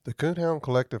The Coonhound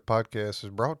Collective podcast is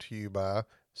brought to you by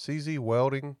CZ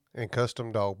Welding and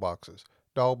Custom Dog Boxes.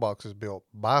 Dog boxes built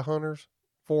by hunters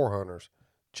for hunters.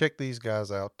 Check these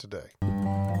guys out today.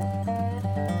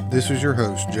 This is your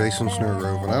host, Jason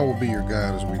Snowgrove, and I will be your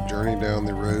guide as we journey down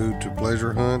the road to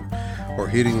pleasure hunt or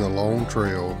hitting the long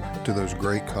trail to those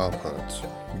great cob hunts.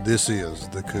 This is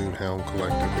the Coonhound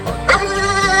Collective podcast.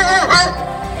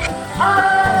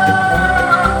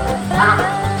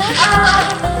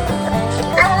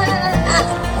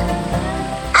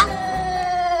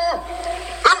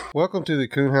 Welcome to the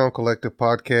Coonhound Collective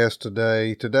podcast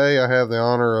today. Today I have the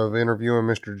honor of interviewing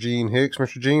Mr. Gene Hicks.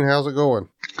 Mr. Gene, how's it going?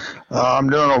 I'm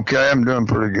doing okay. I'm doing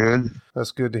pretty good.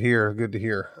 That's good to hear. Good to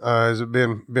hear. Has it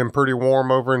been pretty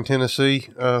warm over in Tennessee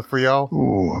for y'all?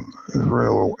 Ooh,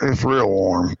 it's real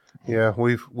warm. Yeah,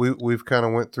 we've kind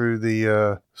of went through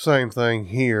the same thing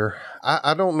here.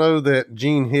 I don't know that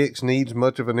Gene Hicks needs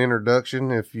much of an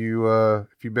introduction. If you've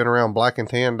been around black and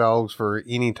tan dogs for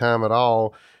any time at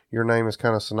all, your name is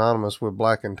kind of synonymous with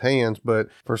black and tans. But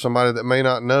for somebody that may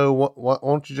not know, why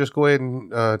don't you just go ahead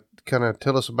and kind of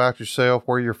tell us about yourself,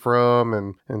 where you're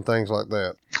from, and things like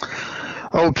that.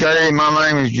 Okay,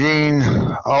 my name is Gene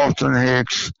Austin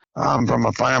Hicks. I'm from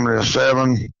a family of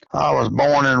 7. I was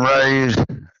born and raised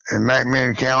in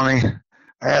McMinn County,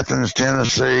 Athens,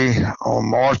 Tennessee, on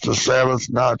March the 7th,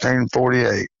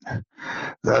 1948.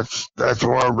 That's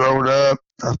where I grew up.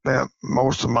 I spent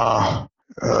most of my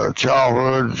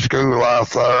childhood, school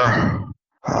life there.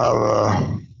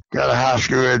 I've got a high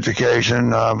school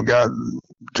education. I've got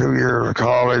 2 years of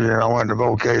college, and I went to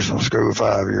vocational school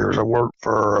 5 years. I worked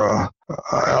for an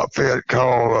outfit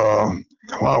called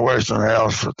Wild Western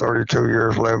House for 32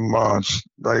 years, 11 months.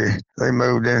 They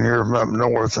moved in here from up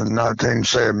north in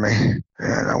 1970,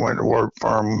 and I went to work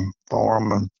for them,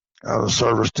 and I was a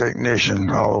service technician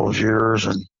all those years.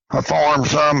 And I farmed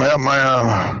some, helped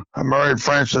I married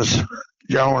Frances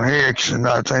Joan Hicks in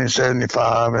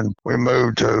 1975, and we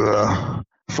moved to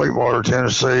Fleetwater,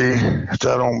 Tennessee. It's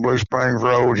out on Blue Springs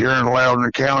Road here in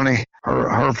Loudoun County.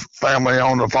 Her family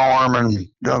owned a farm and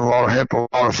done a lot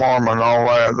of farming and all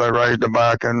that. They raised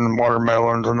tobacco and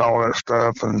watermelons and all that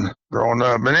stuff. And growing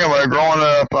up, I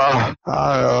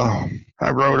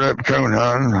grew up coon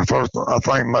hunting. First, I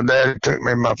think my daddy took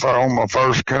me on my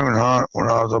first coon hunt when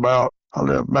I was about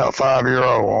 5 years old.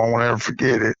 I won't ever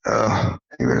forget it.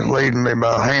 He was leading me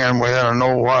by hand. We had an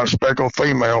old white speckled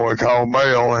female we called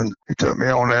Belle, and he took me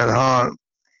on that hunt.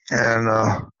 And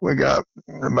we got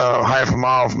about half a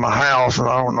mile from my house, and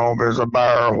I don't know if it was a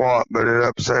bear or what, but it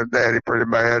upset Daddy pretty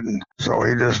bad. And so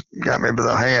he just got me by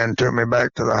the hand and took me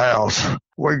back to the house. I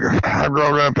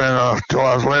grew up till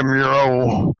I was 11 years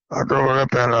old. I grew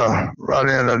up right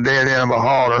in the dead end of a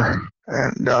holler,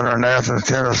 and down there in Athens,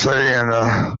 Tennessee,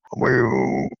 and we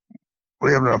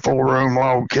lived in a 4-room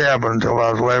log cabin until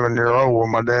I was 11 years old.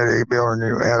 When my daddy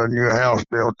had a new house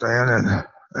built in,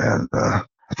 and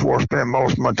that's where I spent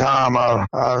most of my time. I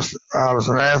was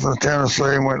in Athens,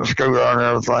 Tennessee, went to school there and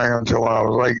everything until I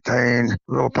was 18. A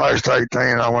little past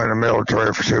 18, I went in the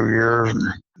military for 2 years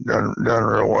and done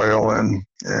real well. And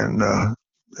I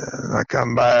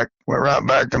come back, went right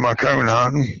back to my coon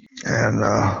hunting, and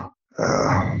I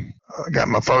got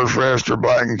my first register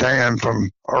black and tan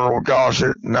from Earl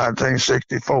Gossett in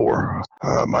 1964.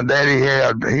 My daddy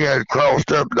he had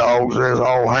crossed up dogs as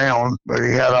all hound, but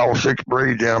he had all 6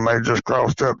 breeds in them. They just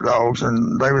crossed up dogs,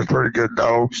 and they was pretty good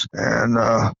dogs. And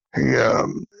he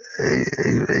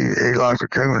liked to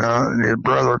coon hunt, and his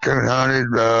brother coon hunted.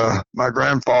 My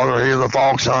grandfather, he was a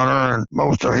fox hunter, and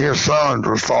most of his sons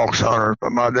was fox hunters.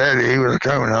 But my daddy, he was a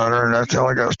coon hunter, and that's how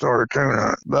I got started coon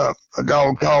hunting. But a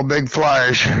dog called Big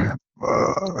Flash,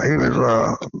 he was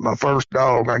my first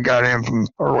dog. I got him from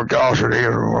Earl Gossett. He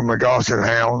was one of the Gossett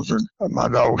hounds, and my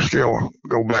dogs still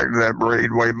go back to that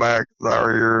breed way back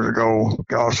there years ago.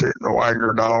 Gossett and the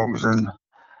Wagner dogs and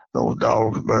those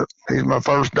dogs. But he's my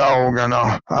first dog, and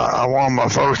I won my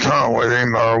first hunt with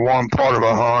him, or one part of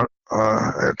a hunt.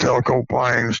 At Tellico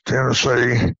Plains,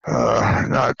 Tennessee,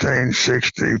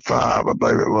 1965, I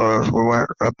believe it was. We went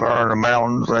up there in the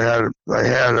mountains. They had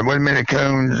a good many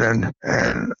coons, and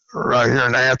right here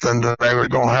in Athens, they was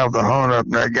going to have the hunt up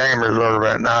in that game reserve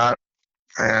that night.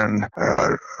 And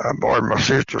I borrowed my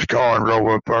sister's car and drove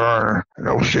up there in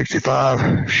an 65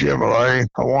 Chevrolet.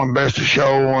 I won best of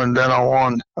show, and then I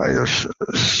won, I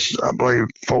believe,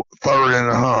 3rd in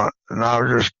the hunt. And I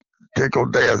was just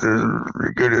tickled death. It was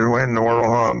as good as winning the world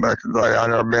hunt back in the day. I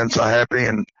never been so happy.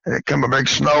 And it come a big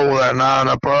snow that night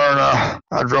up there, and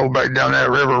I drove back down that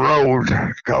river road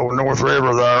called North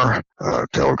River there,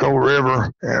 Tellico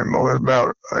River, and it was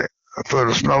about a foot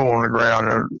of snow on the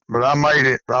ground. But I made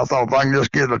it. I thought if I can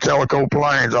just get the Tellico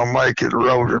Plains, I'll make it. The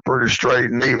roads are pretty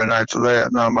straight and even after that,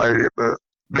 and I made it. But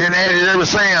been at it ever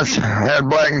since. Had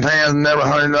black and tans, never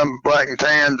hunted them black and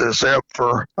tans except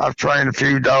for I've trained a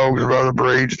few dogs of other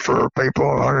breeds for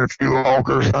people. Hunted a few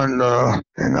walkers. And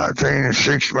in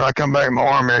 1960, when I come back from the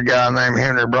Army, a guy named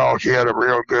Henry Brock, he had a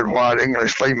real good white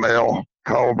English female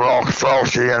called Brock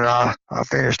Frosty, and I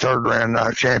finished her Grand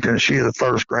Night champion. She's the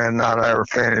first Grand Night I ever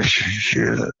finished. She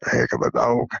was a heck of a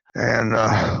dog.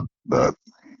 And but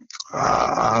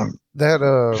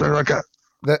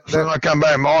since I come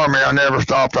back from the Army, I never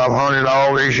stopped. I've hunted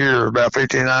all these years, about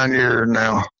 59 years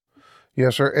now.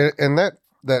 Yes, sir. And that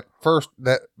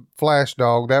flash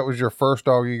dog, that was your first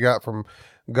dog you got from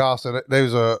Gossett. There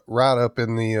was a write up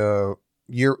in the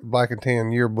Black and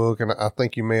Tan yearbook, and I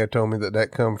think you may have told me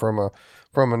that come from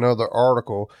another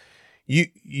article.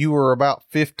 You were about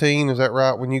 15, is that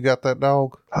right, when you got that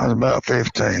dog? I was about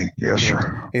 15, yes,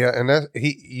 sir. Yeah, and that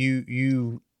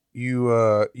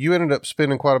you ended up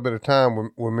spending quite a bit of time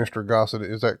with Mr. Gossett.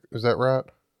 Is that right?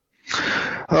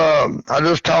 I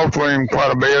just talked with him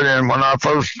quite a bit, and when I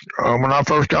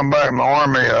first come back from the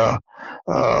Army,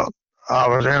 I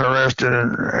was interested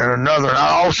in another. And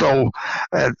I also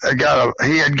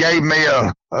he had gave me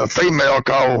a female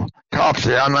called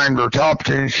Topsy. I named her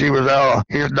Topsy, and she was out.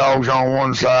 His dog's on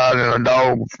one side, and a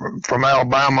dog from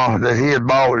Alabama that he had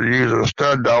bought to use as a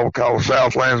stud dog called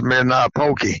Southland's Midnight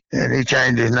Pokey. And he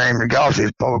changed his name to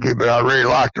Gossy's Pokey, but I really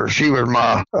liked her. She was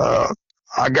my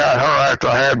I got her after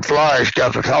I had Flash,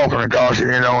 got to talking to Gossett,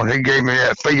 and he gave me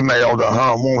that female to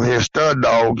hunt one of his stud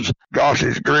dogs,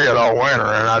 Gossett's Grid, all winter,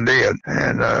 and I did.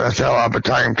 And that's how I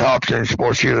became Topsy.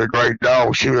 Boy, she was a great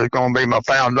dog. She was going to be my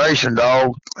foundation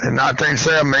dog. In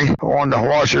 1970, I won the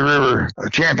Hawaii River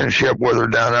Championship with her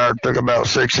down there. It took about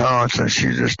 6 hunts, and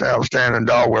she's just an outstanding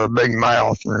dog with a big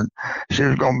mouth. And she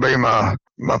was going to be my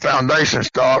foundation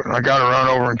stock, and I got her run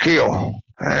over and kill.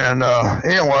 And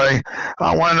anyway,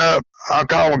 I went up. I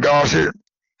called Gossett,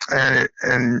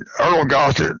 and Earl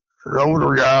Gossett, the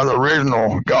older guy, the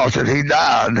original Gossett, he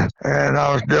died. And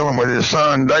I was dealing with his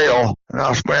son, Dale. And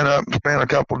I spent a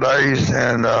couple of days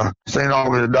and seen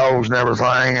all his dogs and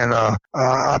everything. And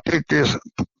I picked this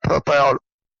pup out.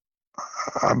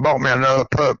 I bought me another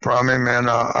pup from him, and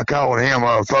I called him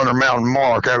Thunder Mountain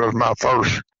Mark. That was my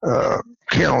first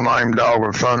kennel name dog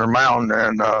with Thunder Mountain.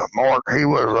 And Mark, he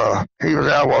was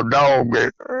out with a dog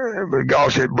that was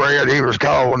Gossett bred. He was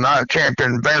called Night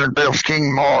Champion Vanderbilt's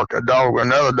King Mark,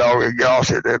 another dog that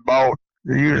Gossett had bought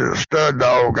to use as a stud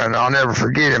dog. And I'll never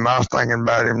forget him. I was thinking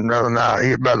about him the other night. He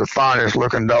was about the finest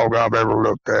looking dog I've ever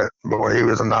looked at. Boy, he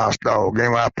was a nice dog.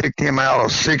 Anyway, I picked him out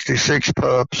of 66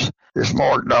 pups, this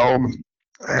Mark dog.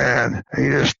 And he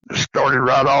just started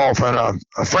right off. And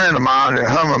a friend of mine that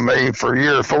hung with me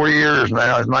for 40 years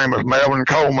now, his name was Melvin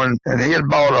Coleman, and he had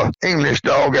bought an English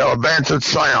dog out of Vincent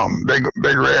Sam, big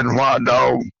red and white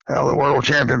dog, out of the world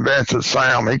champion Vincent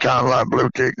Sam. He kind of like blue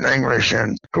tick in English.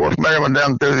 And of course, Melvin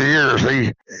down through the years,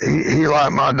 he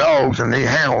liked my dogs, and he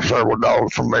handled several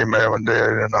dogs for me, Melvin did,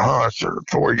 in the hunts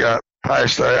before he got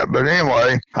past that. But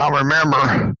anyway, I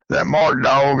remember that Mark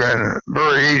dog, and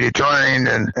very easy trained,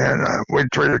 and we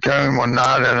treated a coon one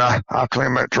night, and I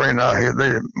climbed that tree.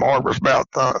 Mark was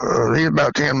he was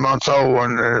about 10 months old,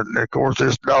 and of course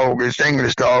this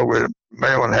English dog with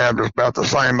Melvin had was about the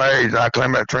same age. I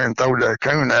climbed that tree and threw that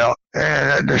coon out, and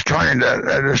that just trained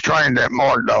that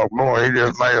Mark dog. Boy, he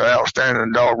just made an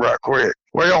outstanding dog right quick.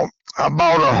 Well, I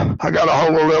got a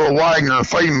whole little Wagner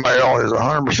female. It's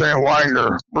 100%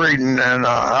 Wagner breeding, and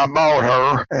I bought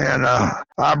her, and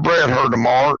I bred her to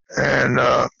Mark, and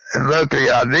luckily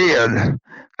I did,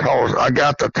 because I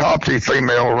got the Topsy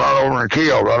female run over and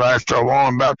killed right after I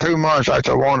won, about 2 months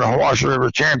after I won the Hawaii River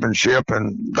Championship,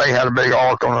 and they had a big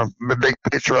arc on a big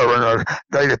picture of her, and a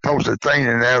Daily Posted thing,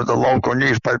 and that was the local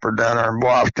newspaper down there, and boy,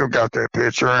 I still got that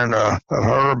picture of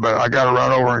her, but I got to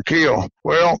run over and kill.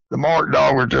 Well, the Mark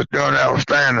dog was just doing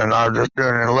outstanding. I was just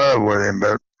doing in love with him,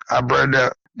 but I bred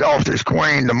that Dawson's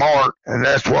Queen to Mark, and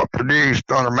that's what produced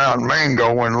Thunder Mountain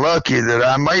Mango, and lucky that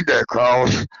I made that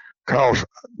cross, because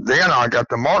then I got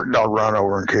the Mark dog run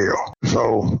over and kill.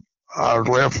 So I was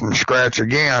left from scratch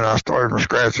again. I started from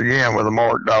scratch again with the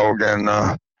Mark dog, and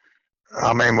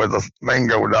with the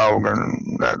Mango dog,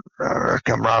 and that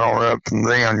come right on up from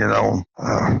then,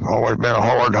 always been a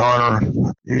hard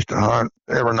hunter. Used to hunt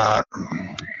every night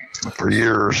for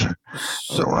years.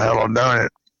 So how I've done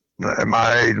it. At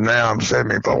my age now, I'm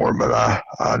 74, but I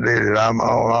did it. I've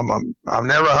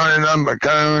never hunted nothing but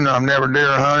coon. I've never deer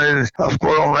hunted. I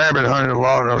squirrel and rabbit hunted a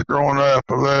lot when I was growing up.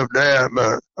 I loved that,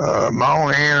 but my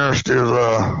only interest is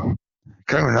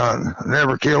coon hunting.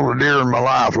 Never killed a deer in my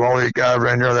life. All these guys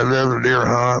around here, they live to deer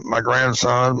hunt. My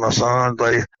grandsons, my sons,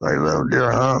 they love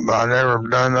deer hunt, but I never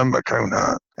done them but coon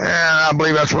hunt. And I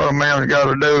believe that's what a man's got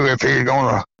to do if he's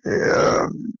going to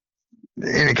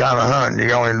any kind of hunting.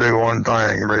 You only do one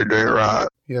thing, you really do it right.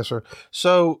 Yes, sir.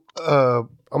 So I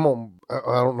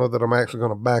don't know that I'm actually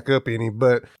going to back up any,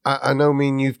 but I know me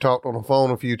and you've talked on the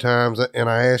phone a few times, and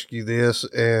I asked you this,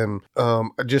 and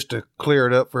just to clear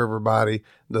it up for everybody,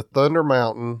 the Thunder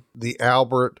Mountain, the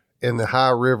Albert, and the High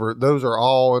River, those are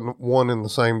all one and the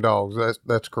same dogs.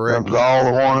 That's correct? That's all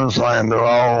the one and the same. They're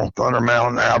all Thunder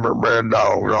Mountain Albert bred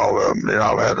dogs, all of them. They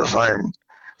all had the same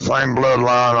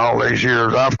bloodline all these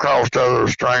years. I've crossed other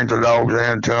strains of dogs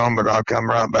into them, but I've come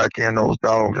right back in those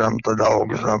dogs. I'm the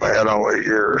dogs I've had all these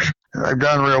years. And they've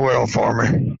done real well for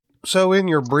me. So in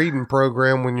your breeding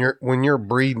program, when you're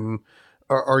breeding,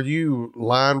 are you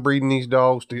line breeding these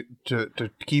dogs to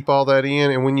keep all that in?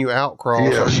 And when you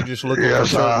outcross, yes. Are you just looking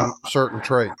for certain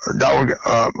traits? Dog,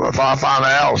 if I find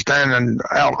an outstanding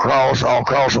outcross, I'll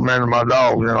cross them into my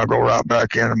dogs, and I'll go right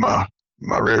back into my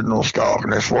original stock,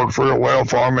 and it's worked real well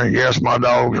for me. Yes, my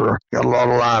dogs got a lot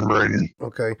of line breeding.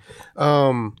 Okay,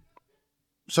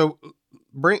 so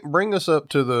bring us up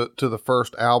to the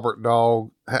first Albert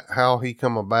dog. How he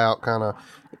come about, kind of,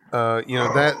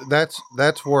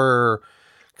 that's where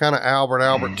kind of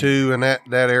Albert 2 and that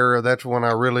era. That's when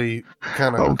I really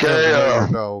kind of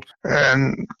dogs.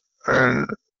 And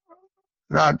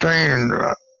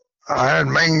 19. I had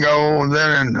Mingo, and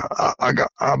then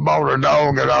I bought a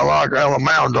dog that I like,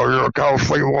 Alamander, called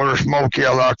Sweetwater Smoky.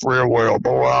 I liked real well.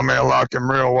 Boy, I liked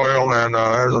him real well, and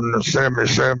as in the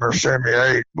 77 or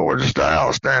 78. Boy, just an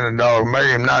outstanding dog.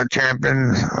 Made him night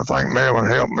champion. I think Melvin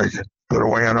helped me put a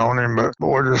win on him, but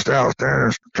boy, just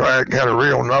outstanding track. Had a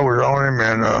real nose on him,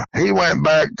 and he went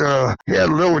back to, he had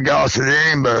a little Gossett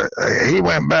in him, but he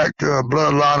went back to a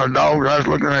bloodline of dogs. I was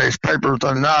looking at his papers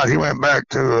tonight. He went back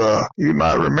to, you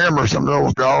might remember some of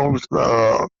those dogs,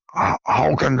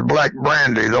 Hawkins Black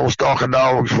Brandy, those stock of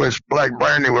dogs, which Black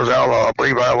Brandy was out of, I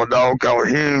believe I have a dog called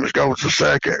Hughes, goes to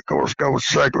second. Of course, goes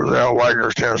to second was Al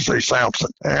Wagner's Tennessee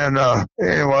Sampson. And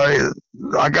anyway,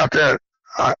 I got that.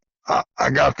 I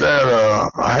got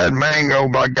that, I had Mango,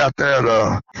 but I got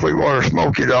that Sweetwater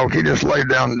Smoky dog. He just laid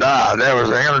down and died. That was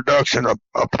the introduction of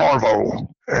Parvo.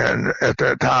 And at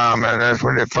that time, and that's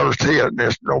when it first hit,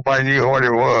 nobody knew what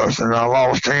it was. And I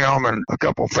lost him and a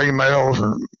couple females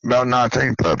and about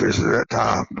 19 puppies at that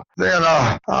time. Then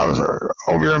I was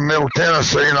over here in Middle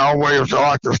Tennessee, and I always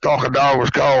liked the stock of dog was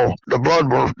called the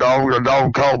Bloodworth dog, a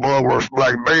dog called Bloodworth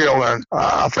Black Bill. And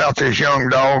I found this young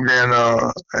dog, and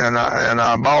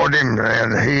I bought him,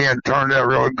 and he had turned out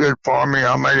really good for me.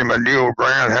 I made him a dual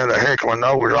grand, had a heckling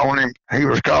nose on him. He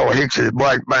was called Hicks'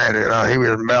 Black Bandit. He was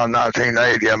about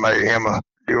 1980. I made him a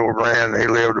dual grand. He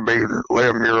lived to be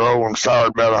 11-year-old and sired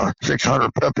about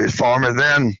 600 puppies for me.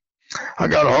 Then I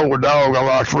got a hold of a dog I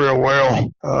liked real well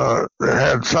that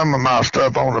had some of my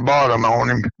stuff on the bottom on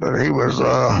him, but he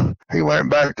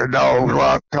went back to dogs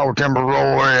like called Timber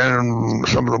Roy and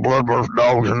some of the Bloodworth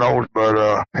dogs and those,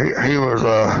 but he was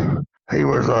a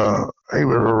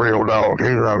real dog.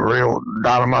 He was a real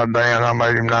Dynamite Dan. I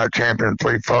made him night champion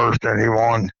 3 first, and he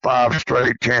won 5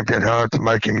 straight champion hunts to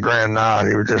make him grand knight.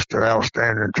 He was just an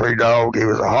outstanding tree dog. He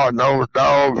was a hot-nosed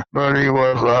dog, but he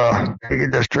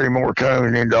could just tree more coons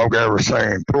than any dog I ever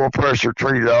seen. Full pressure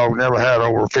tree dog. Never had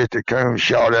over 50 coons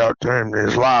shot out to him in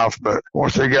his life, but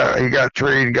once he got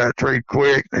treed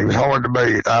quick. He was hard to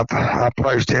beat. I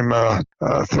placed him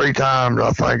 3 times,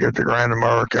 I think, at the Grand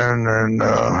American, and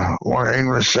one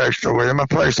English sectional with him. I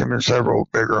placed him in several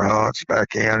bigger hunts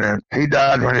back in, and he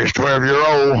died when he was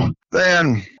 12-year-old.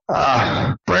 Then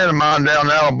a friend of mine down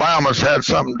in Alabama's had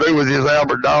something to do with his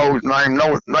Albert dogs named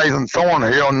Nathan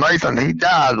Thornhill. Nathan, he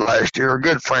died last year, a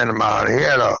good friend of mine. He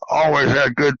always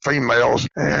had good females,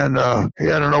 and he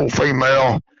had an old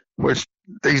female, which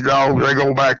these dogs, they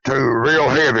go back to real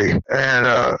heavy,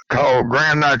 and called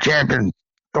Grand Night Champion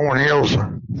Thornhill's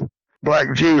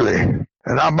Black Julie.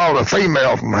 And I bought a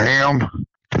female from him,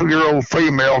 2-year-old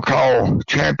female called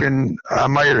Champion.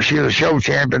 She was a show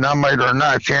champion. I made her a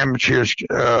night champion. She was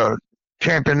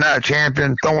champion, night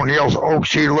champion, Thornhill's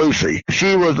Oakshee Lucy.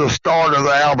 She was the start of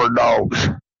the Albert dogs.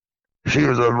 She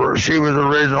was the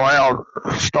original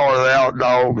star of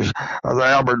the the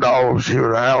Albert dogs. She was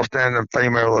an outstanding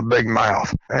female with a big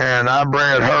mouth. And I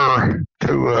bred her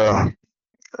to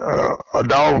a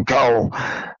dog called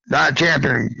Night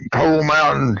Champion Coal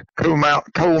Mountain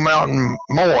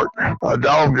Mort, a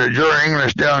dog that Jerry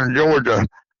English down in Georgia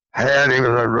had. He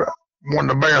was one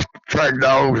of the best track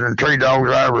dogs and tree dogs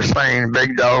I ever seen.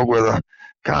 Big dog with a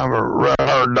kind of a rough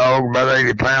dog, about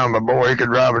 80 pounds, but boy, he could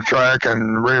drive a track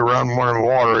and really run one in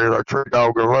water. He was a true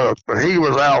dog of luck. But he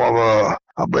was out of,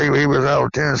 I believe he was out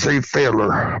of Tennessee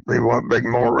Fiddler. I believe what Big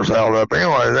Mort was out of.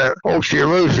 Anyway, that Oakshire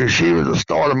Lucy, she was the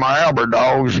start of my Albert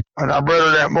dogs. And I bred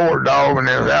her that Mort dog, and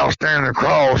it was outstanding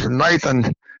across. And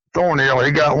Nathan Thornhill,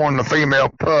 he got one of the female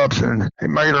pups, and he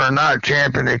made her a night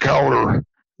champion. He called her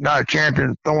night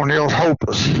champion Thornhill's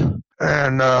Hopeless.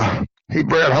 And he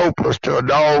bred Hopeless to a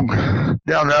dog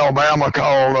down in Alabama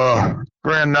called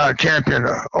Grand Night Champion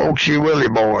Oakshire Willie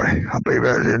Boy. I believe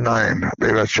that's his name. I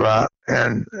believe that's right.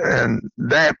 And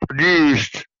that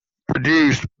produced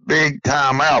big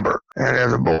time Albert. And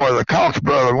as a boy, the Cox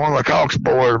brother, one of the Cox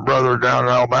boys' brothers down in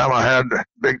Alabama had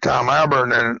big time Albert.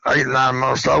 And then 8 or 9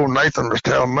 months old, Nathan was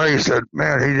telling me, he said,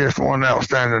 man, he just won an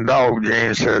outstanding dog, Gene.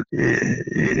 He said,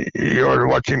 you ought to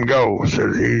watch him go. He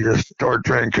said, he just started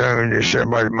training coon, he's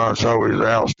 7 or 8 months old, he's an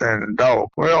outstanding dog.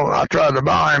 Well, I tried to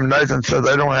buy him. Nathan said,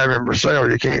 they don't have him for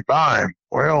sale, you can't buy him.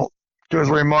 Well, 2 or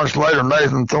 3 months later,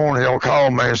 Nathan Thornhill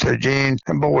called me and said, Gene,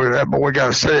 that boy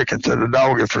got sick and said the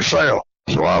dog is for sale.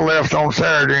 So I left on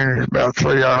Saturday, and it's about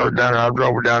 3 hours down there. I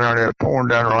drove down there, and it was pouring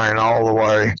down the rain all the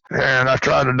way. And I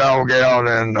tried the dog out,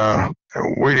 and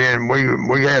we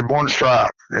had one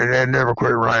strike. It had never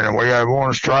quit raining. We had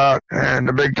one strike, and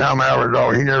the big time Albert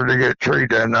dog, he never did get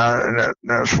treated that night in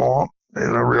that swamp. It was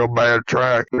a real bad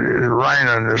track. It was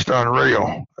raining, it's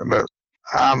unreal. But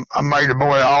I made the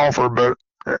boy an offer, but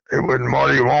it wasn't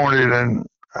what he wanted, and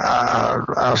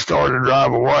I started to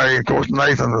drive away. Of course,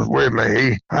 Nathan was with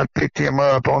me. I picked him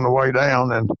up on the way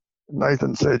down, and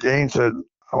Nathan said, Gene said,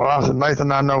 well, I said,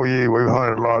 Nathan, I know you. We've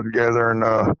hunted a lot together, and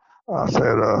I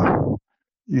said,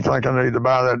 you think I need to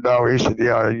buy that dog? He said,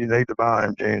 yeah, you need to buy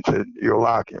him, Gene. Said, you'll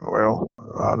like him. Well,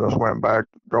 I just went back,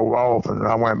 drove off, and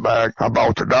I went back. I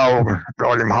bought the dog,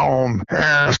 got him home, and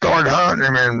I started hunting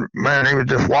him, and man, he was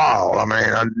just wild. I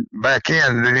mean, back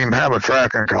in, didn't even have a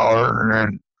tracking collar, and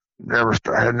had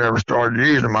never started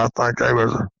using them. I think they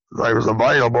was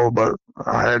available, but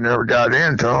I had never got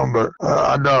into them. But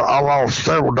I lost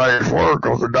several days' work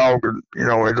because the dog would,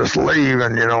 he'd just leave,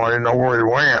 and I didn't know where he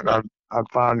went. I'd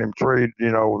find him treed,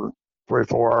 3 or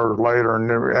 4 hours later, and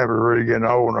never ever really getting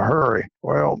old in a hurry.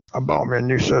 Well, I bought me a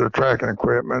new set of tracking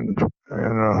equipment,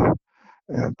 and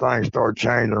things started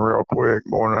changing real quick.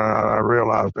 More than I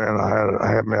realized then,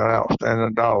 I had me an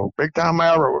outstanding dog. Big Time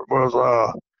Albert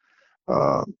was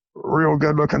real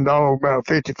good looking dog, about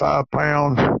 55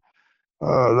 pounds.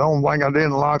 The only thing I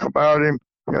didn't like about him,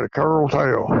 he had a curled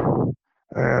tail,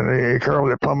 and he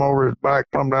curled it plumb over his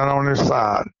back, plumb down on his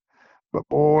side. But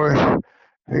boy,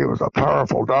 he was a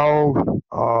powerful dog.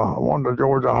 I won the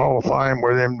Georgia Hall of Fame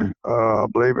with him, I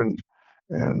believe in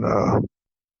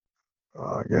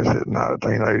I guess it's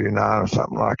 1989 or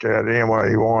something like that. Anyway,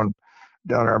 he won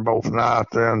down there both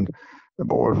nights, and the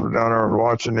boys were down there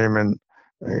watching him, and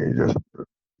he just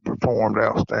performed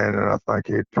outstanding. I think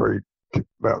he treated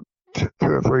about 2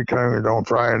 or 3 coons on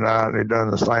Friday night, and he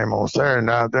done the same on Saturday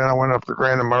night. Then I went up to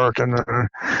Grand American, and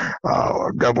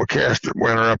double casted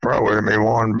winner up there with me,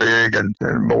 won big, and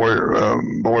boy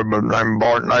by the name of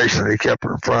Bart Nason, he kept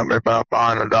in front of me about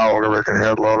buying a dog. I reckon he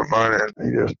had a lot of money, and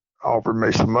he just offered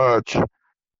me so much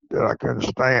that I couldn't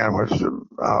stand, which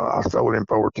I sold him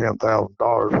for over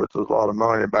 $10,000, which was a lot of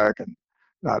money back in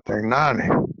 1990.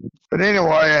 But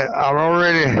anyway, I've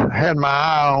already had my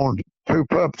eye on 2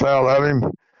 pups out of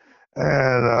him,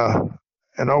 and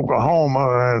in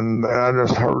Oklahoma, and I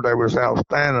just heard they was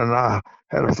outstanding. I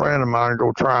had a friend of mine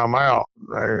go try them out.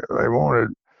 They wanted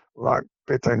like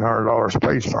 $1,500 a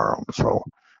piece for them, so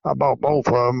I bought both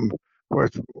of them.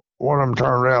 Which one of them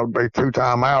turned out to be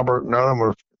 2-time Albert, and the other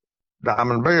was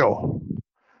Diamond Bill.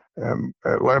 And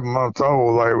at 11 months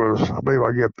old, I believe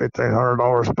I get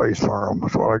 $1,500 a piece for them.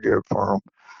 That's what I get for them.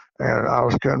 And I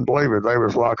just couldn't believe it. They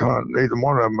was like hunting, either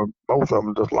one of them, both of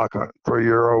them, just like hunting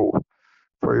 3-year-old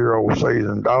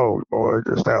seasoned dogs. Boy,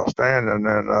 just outstanding.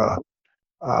 And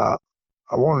I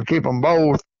wanted to keep them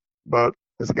both, but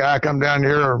this guy come down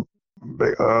here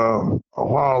a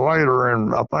while later,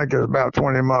 and I think it was about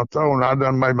 20 months old, and I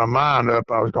done made my mind up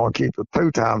I was going to keep the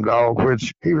 2-time dog,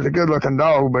 which he was a good-looking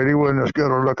dog, but he wasn't as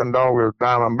good a looking dog as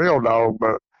Diamond Bill dog,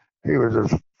 but he was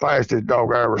the fastest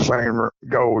dog I ever seen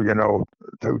go,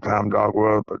 2-time dog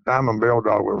was. But Diamond Bill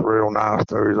dog was real nice,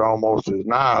 too. He's almost as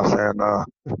nice. And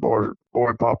this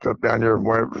boy popped up down here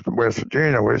from West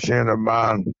Virginia, which he ended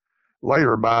up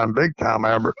later buying Big Time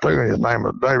Albert, too. And his name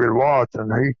was David Watts.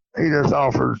 And he just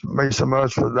offered me so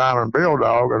much for the Diamond Bill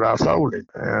dog that I sold him.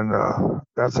 And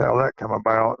that's how that come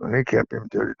about. And he kept him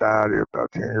until he died. He was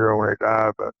about 10 years old when he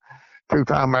died. But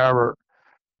 2-time Albert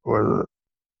was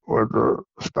the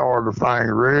start of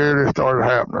things really started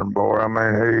happening, boy. I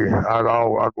mean,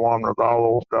 I'd won with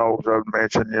all those dogs I've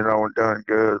mentioned, and done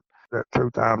good. That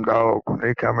two-time dog, when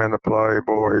he come into play,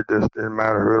 boy, it just didn't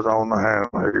matter who was on the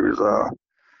handle. He was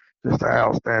just an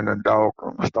outstanding dog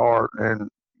from the start, and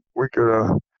we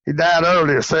could. He died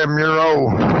early at 7 years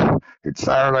old. He'd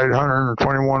sired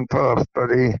 821 pups,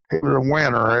 but he was a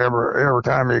winner. Every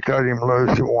time you cut him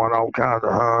loose, he won all kinds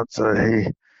of hunts.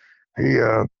 He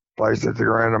placed at the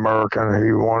Grand American.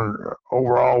 He won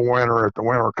overall winner at the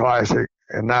Winter Classic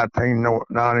in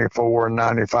 1994 and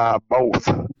 95 both.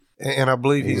 And I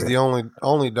believe he's the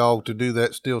only dog to do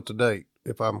that still to date,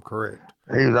 if I'm correct.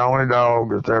 He's the only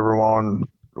dog that's ever won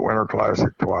the Winter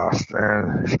Classic twice,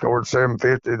 and he scored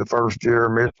 750 the first year.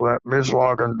 Mitch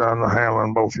Logan done the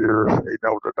handling both years. He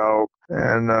knows the dog,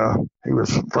 and he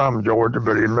was from Georgia,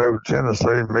 but he moved to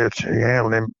Tennessee. Mitch, he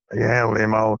handled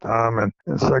him all the time. And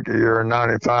in the second year in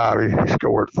 '95, he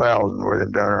scored 1,000 with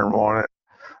him down there and won it.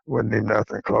 Wasn't even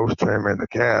nothing close to him in the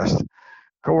cast. Of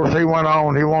course, he went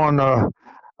on. He won.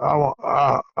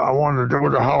 I won the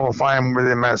Georgia Hall of Fame with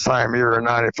him that same year in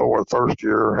 '94, the first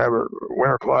year. Have a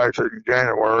Winter Classic in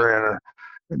January, and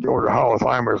the Georgia Hall of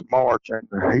Fame was March, and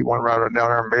he went right down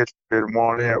there and Mitch did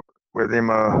one it with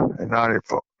him in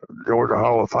 '94. Georgia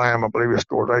Hall of Fame, I believe he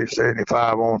scored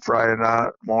 875 on Friday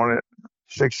night, won it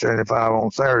 675 on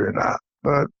Saturday night.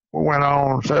 But we went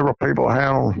on, several people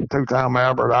handled two-time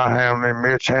Albert. I handled him,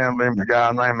 Mitch handled him, a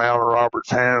guy named Alan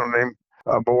Roberts handled him.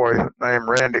 A boy named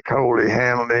Randy Cole, he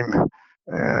handled him,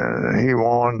 and he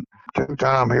won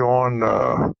two-time. He won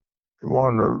the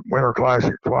Winter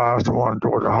Classic twice. He won the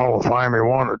Georgia Hall of Fame. He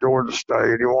won the Georgia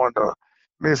State. He won the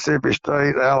Mississippi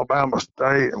State, Alabama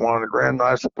State, and won the Grand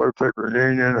National Blue Ticker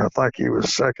Union. I think he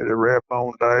was second at Red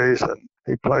Bone Days, and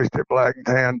he placed at Black and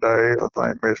Tan Days. I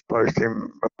think Mitch placed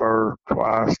him up there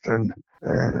twice, and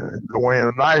the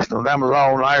win national, that was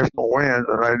all national wins,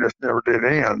 and they just never did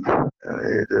end. And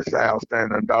he's just an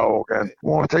outstanding dog. And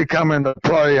once he come into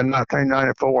play in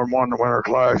 1994 and won the Winter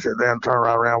Classic, then turned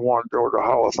right around and won the Georgia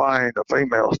Hall of Fame, the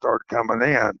females started coming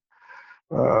in.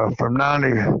 From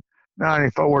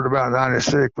 94 to about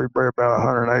 96, we bred about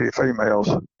 180 females.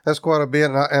 That's quite a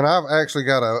bit. And I've actually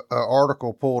got an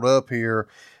article pulled up here.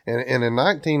 And in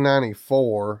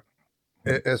 1994,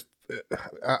 as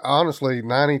honestly,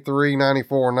 93,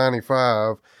 94,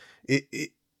 95,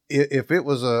 if it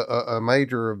was a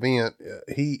major event,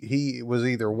 he was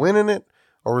either winning it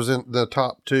or was in the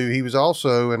top two. He was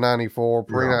also in 94,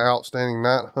 Purina Outstanding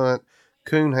Night Hunt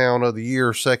Coonhound of the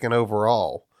Year, second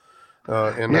overall.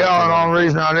 The only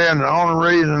reason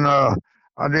I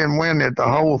didn't win it, the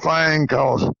whole thing,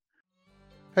 cause.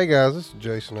 Hey guys, this is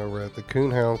Jason over at the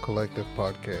Coonhound Collective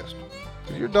Podcast.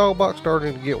 Is your dog box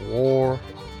starting to get wore?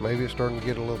 Maybe it's starting to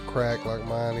get a little cracked like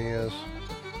mine is.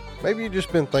 Maybe you've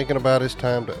just been thinking about it's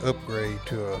time to upgrade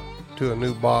to a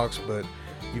new box, but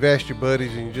you've asked your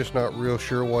buddies and you're just not real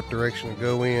sure what direction to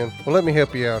go in. Well, let me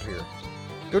help you out here.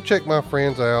 Go check my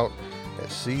friends out at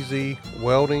CZ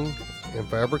Welding and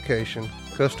Fabrication,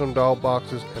 Custom Dog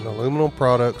Boxes and Aluminum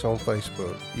Products on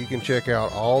Facebook. You can check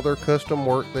out all their custom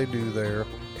work they do there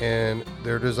and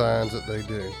their designs that they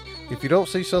do. If you don't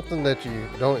see something that you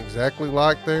don't exactly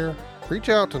like there, reach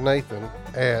out to Nathan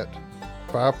at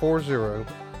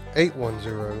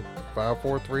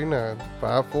 540-810-5439,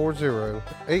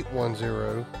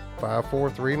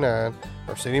 540-810-5439,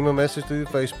 or send him a message through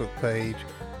the Facebook page.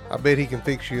 I bet he can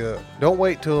fix you up. Don't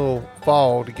wait till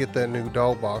fall to get that new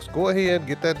dog box. Go ahead,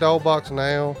 get that dog box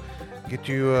now. Get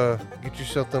you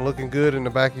something looking good in the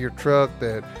back of your truck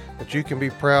that you can be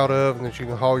proud of and that you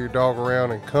can haul your dog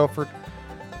around in comfort.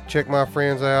 Check my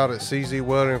friends out at CZ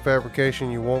Welding and Fabrication.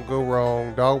 You won't go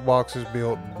wrong. Dog boxes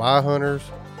built by hunters,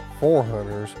 for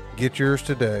hunters. Get yours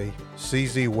today.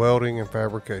 CZ Welding and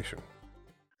Fabrication.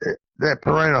 That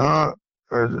Purina hunt,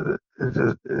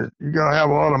 you gotta have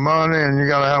a lot of money and you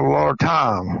gotta have a lot of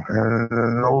time. And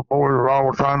those boys were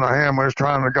all trying to hammer us,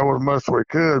 trying to go as much as we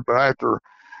could. But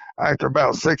after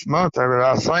about 6 months of it,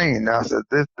 I said,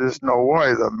 this no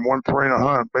way. The one Purina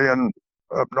hunt being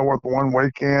up north one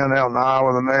weekend, out in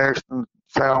Iowa the next, and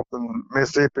south in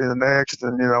Mississippi the next,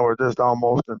 and it's just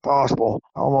almost impossible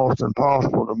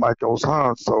to make those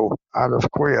hunts. So I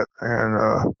just quit,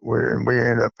 and we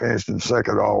ended up finishing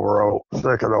second overall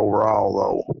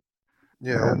though.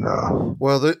 Yeah. And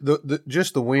well, the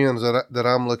just the wins that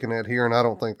I'm looking at here, and I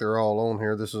don't think they're all on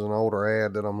here. This is an older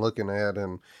ad that I'm looking at,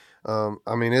 and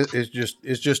I mean it's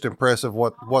just impressive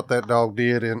what that dog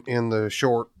did in the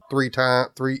short 3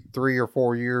 or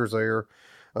 4 years there,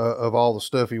 of all the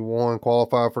stuff he won.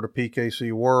 Qualified for the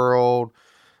PKC World,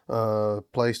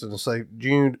 placed in the safe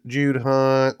Jude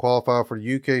hunt, qualified for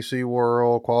the UKC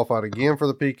World, qualified again for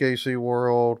the PKC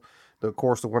World, of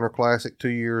course, the Winter Classic 2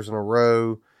 years in a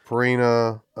row,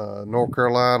 Farina, North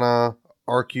Carolina,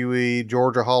 RQE,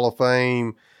 Georgia Hall of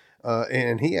Fame,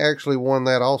 and he actually won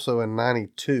that also in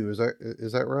 '92.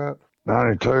 Is that right?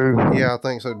 92. Yeah, I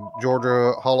think so.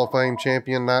 Georgia Hall of Fame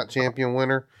champion, night champion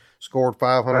winner, scored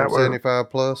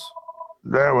 575 plus.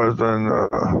 That was in,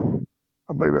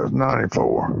 I believe it was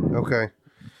 94. Okay.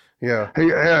 Yeah.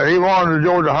 He won the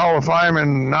Georgia Hall of Fame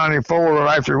in 94,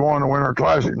 after he won the Winter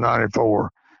Classic in 94. I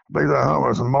believe that hunt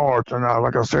was in March, and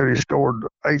like I said, he scored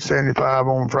 875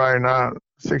 on Friday night,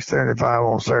 675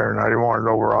 on Saturday night. He won it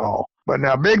overall. But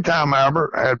now, Big Time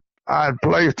Albert, I had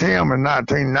placed him in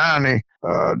 1990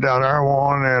 down there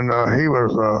one, and he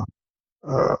was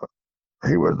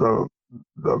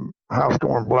the high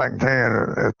scoring black and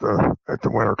tan at the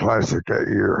Winter Classic that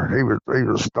year. He was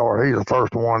a star. He's the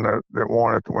first one that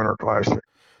won at the Winter Classic.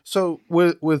 So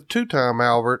with two-time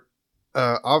Albert,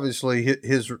 obviously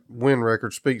his win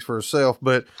record speaks for itself.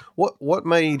 But what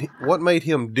made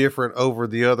him different over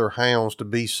the other hounds to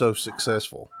be so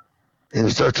successful?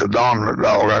 He's such a dominant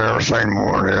dog. I never seen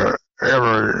one. You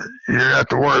didn't have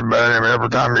to worry about him. Every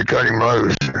time you cut him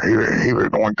loose, he was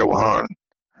going to go hunting.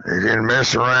 He didn't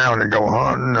mess around and go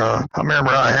hunting. I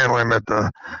remember I handled him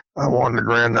I won the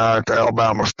Grand Night at the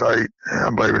Alabama State, I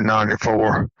believe in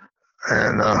 '94.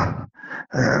 And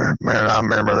man, I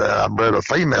remember that. I bred a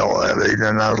female that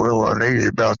evening. I was a little uneasy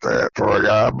about that for a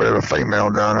guy. I bred a female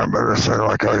down there, but as soon as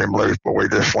I cut him loose, boy, he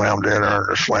just slammed in there and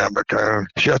just slammed the coon.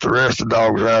 Shut the rest of the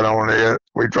dogs out on it.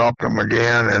 We dropped him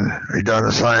again, and he done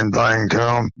the same thing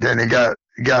to him. Then he got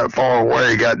far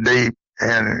away, got deep,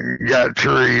 and got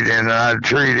treed, and I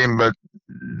treed him, but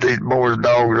these boys'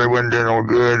 dogs, they wouldn't do no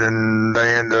good, and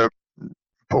they ended up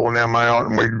pulling them out,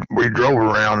 and we drove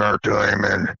around there to him,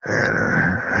 and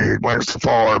he went so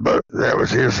far, but that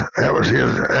was his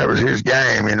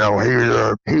game, you know. He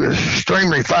was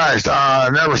extremely fast. I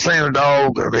never seen a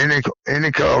dog of any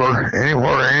color,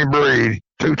 anywhere, any breed.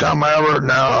 Two-time Albert.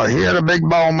 Now he had a big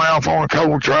ball mouth on a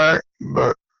cold track,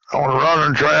 but on a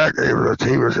running track,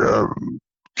 he was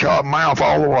chop mouth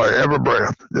all the way, every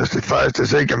breath, just as fast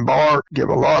as he can bark, give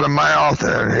a lot of mouth,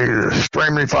 and he's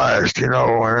extremely fast, you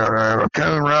know, and a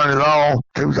coon run it all.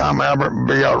 Two-time Albert would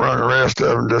be out running the rest of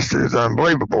them. Just is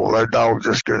unbelievable. That dog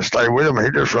just couldn't stay with him. He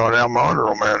just run out from under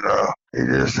them, and he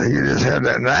just had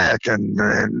that knack, and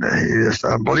he just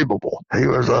unbelievable. He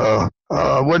was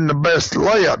wasn't the best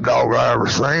layup dog I ever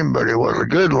seen, but he was a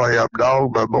good layup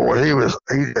dog. But boy, he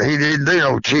didn't do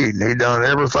no cheating. He done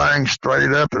everything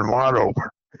straight up and wide open.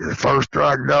 His first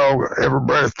strike dog, every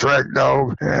breath track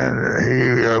dog, and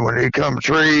he when he come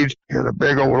treed, he had a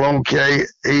big old OK,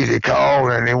 easy call,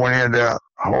 and he went into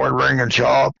hard ringing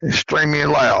chop, extremely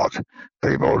loud.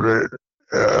 People that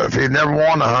if he'd never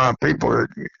won a hunt, people that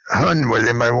hunting with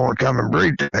him may want to come and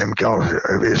breed to him because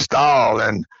of his style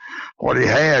and what he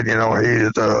had. You know,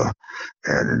 and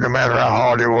no matter how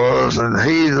hard it was, and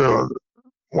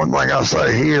one thing I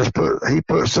say, he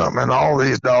put something in all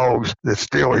these dogs that's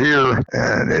still here,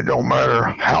 and it don't matter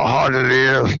how hot it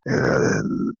is.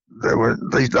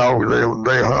 These dogs,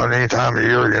 they hunt any time of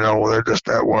year, you know. They're just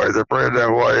that way. They're bred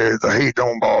that way. The heat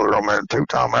don't bother them. And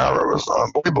two-time Albert was an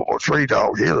unbelievable tree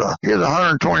dog. He was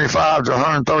 125 to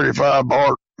 135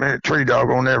 bark minute tree dog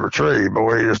on every tree.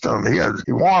 Boy, he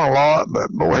won a lot, but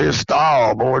boy, his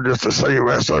style, boy, just to see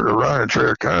that sucker run and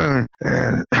tree a coon,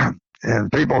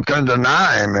 and people couldn't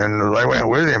deny him, and they went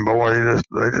with him. Boy, they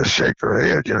just shake their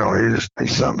head. You know, he's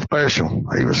something special.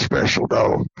 He was a special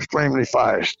dog, extremely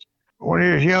fast. When he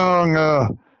was young,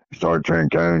 he started training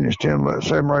coon. He's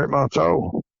 7 or 8 months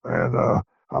old, and I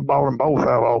bought them both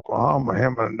out of Oklahoma.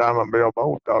 Him and Diamond Bill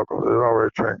both dogs. They was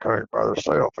already training coon by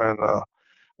themselves, and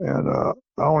the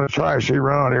only trash he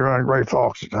run gray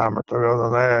fox a time or two. Other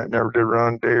than that, never did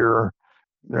run deer.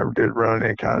 Never did run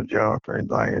any kind of junk or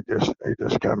anything. He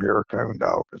just come here a coon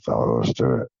dog. That's all there was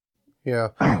to it. Yeah.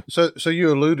 So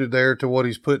you alluded there to what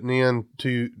he put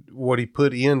into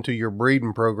your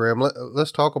breeding program.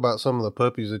 Let's talk about some of the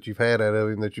puppies that you've had out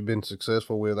of him that you've been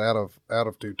successful with out of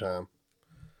two-time.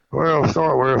 Well,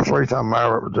 start with three-time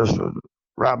Albert, just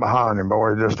right behind him,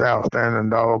 boy. Just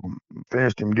outstanding dog.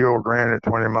 Finished him dual grand at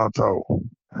 20 months old,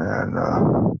 and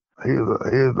he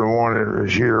was the one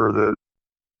this year that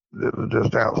was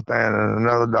just outstanding.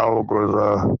 Another dog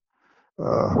was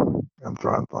I'm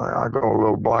trying to think. I go a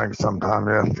little blank sometimes.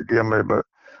 You have to forgive me, but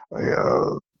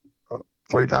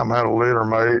three-time had a leader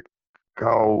mate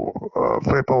called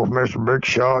Flippo's Mr. Big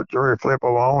Shot. Jerry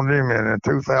Flippo owned him, and in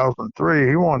 2003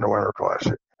 he won the Winter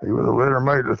Classic. He was a litter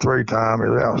mate the 3-time. He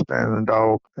was an outstanding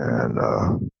dog. And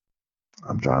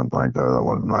I'm trying to think the other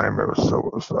one's name. It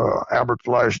was Albert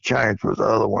Flash Change was the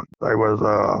other one. They was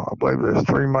I believe there's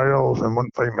 3 males and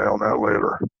 1 female in that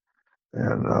litter.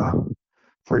 And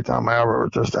 3-time Albert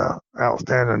was just an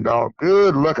outstanding dog.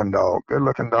 Good looking dog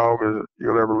as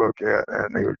you'll ever look at.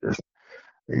 And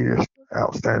he just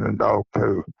outstanding dog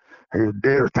too. He was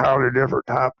a totally different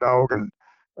type dog. And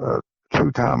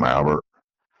 2-time Albert,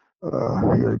 he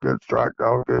was a good strike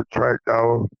dog, good track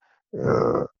dog.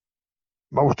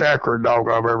 Most accurate dog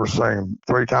I've ever seen.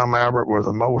 3-time Albert was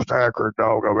the most accurate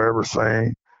dog I've ever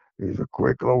seen. He's a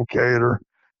quick locator.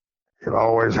 He'll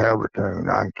always have the coon.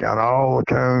 I can count all the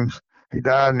coons. He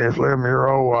died in his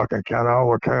 11-year-old. I can count all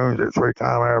the coons that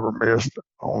 3-time Albert missed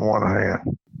on one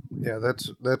hand. Yeah,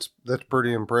 that's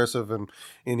pretty impressive in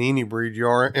any breed you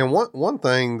are. And one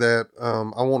thing that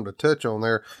I wanted to touch on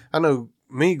there, I know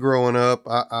me growing up,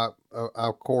 I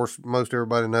of course most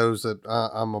everybody knows that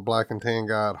I'm a black and tan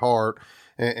guy at heart,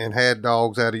 and had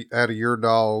dogs out of your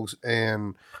dogs,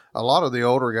 and a lot of the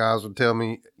older guys would tell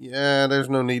me, yeah, there's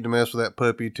no need to mess with that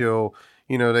puppy till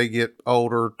they get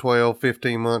older, 12,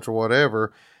 15 months or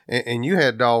whatever. And you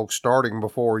had dogs starting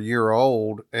before a year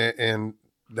old, and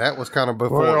that was kind of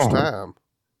before its time.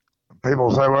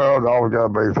 People say, well, a dog's got to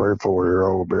be 3 or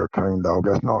 4-year-old to be a coon dog.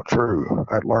 That's not true.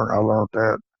 I learned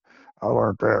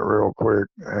that real quick,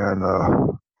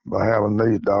 and by having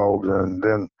these dogs, and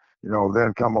then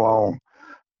come along.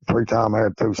 3-time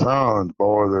had 2 sons,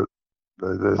 boy,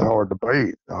 that's hard to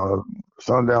beat.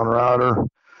 Sundown Rider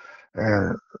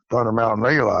and Thunder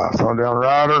Mountain Eli. Sundown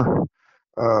Rider,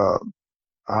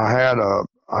 I had a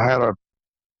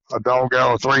dog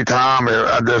out of 3-time.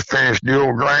 I just finished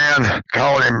dual grand,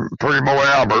 called him Pretty Boy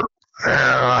Albert. And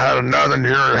I had another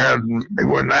year, he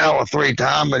wasn't out of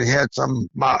 3-time, but he had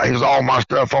he was all my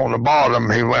stuff on the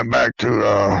bottom. He went back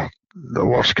to the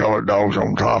what's colored dogs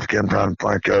on top. I'm trying to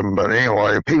think of them. But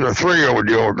anyway, he was a 3-year-old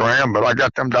dual grand, but I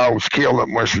got them dogs killed up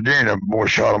in West Virginia. The boys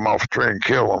shot them off a tree and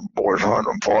killed them. The boys hunted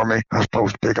them for me. I was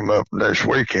supposed to pick them up this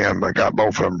weekend, but got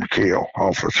both of them killed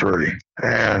off a tree.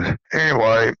 And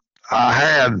anyway, I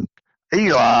had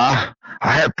Eli.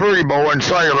 I had Pretty Boy and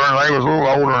Sailor, and they was a little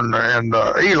older than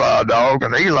the Eli dog,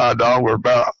 and the Eli dog was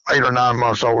about 8 or 9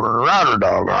 months older than the Rider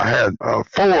dog. I had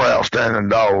 4 outstanding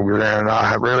dogs, and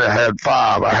I really had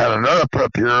 5. I had another pup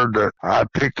here that I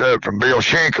picked up from Bill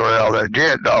Schenker out, that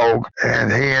Jet dog,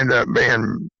 and he ended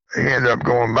up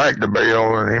going back to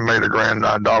Bill, and he made a grand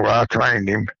dog. I trained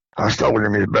him. I sold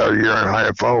him. He's about a year and a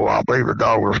half old. I believe the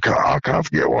dog was I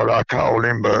forget what I called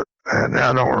him, and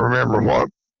I don't remember what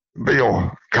Bill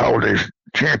called his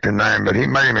champion name, but he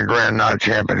made him a Grand Night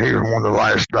champion. He was one of the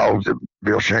last dogs that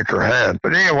Bill Schenker had.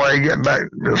 But anyway, getting back to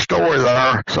the story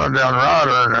there, Sundown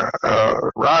Rider,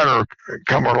 and Rider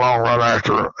come along right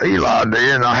after Eli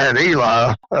did, and I had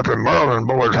Eli up in Merlin,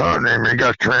 boys hunting him. He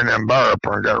got trained in bear up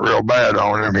and got real bad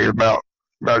on him. He was about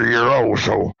a year old,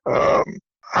 so I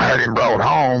had him brought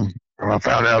home. And I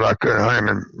found out I couldn't hunt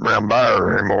him around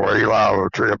bear anymore. Eli was a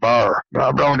tree of bear. But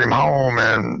I brought him home,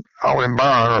 and all them bear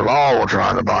hunters all were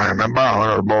trying to buy him. And bear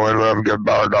hunters, boy, love good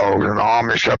bear dogs. And the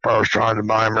Amish up there was trying to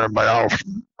buy him. Everybody offered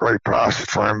great prices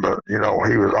for him. But,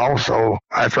 he was also,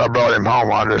 after I brought him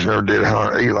home, I just never did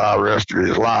hunt Eli the rest of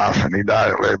his life. And he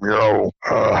died at 11-year-old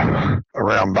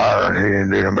around bear, and he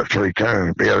didn't do him but 3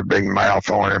 coons. He had a big mouth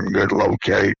on him, good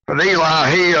locate. But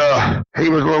Eli, he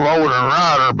was a little older than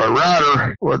Ryder, but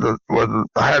Ryder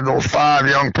I had those 5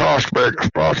 young prospects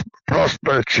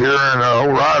here, and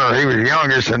old Ryder, he was the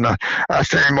youngest, and I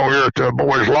sent him over here to a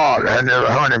boy's lot. I had never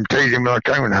hunted him, teased him with a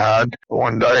coonhide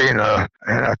one day, and I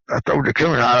threw the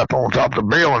coonhide up on top of the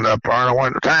building up there, and I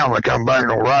went to town. I come back,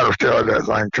 and old Ryder still had that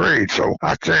thing treed. So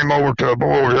I sent him over to a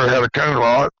boy over here that had a coon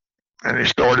lot. And he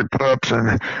started pups,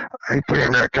 and he put him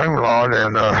in that coon lot,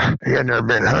 and he had never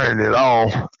been hunted at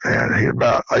all, and he's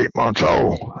about 8 months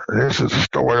old. And this is a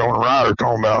story on Ryder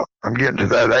talking about, I'm getting to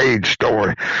that age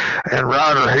story. And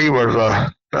Ryder, he was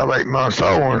about 8 months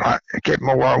old, and I kept him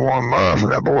over 1 month,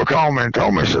 and that boy called me and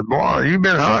told me, he said, boy, you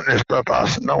been hunting this pup? I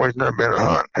said, no, he's never been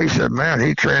hunting. He said, man,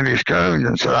 he trained his coons,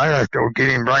 and said, I have to go get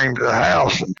him, bring him to the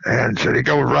house, and said, he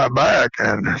goes right back,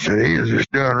 and said, he was just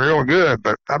doing real good.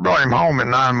 But I brought him home at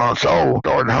 9 months old,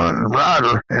 started hunting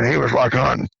Ryder, and he was like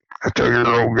hunting a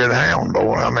 2-year-old good hound,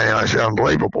 boy. I mean, it's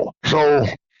unbelievable. So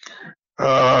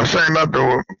sent him up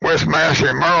to West Massey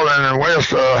and Maryland, and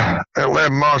West at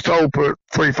 11 months old put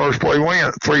 3 first place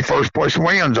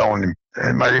wins on him.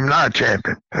 and made him night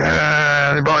champion.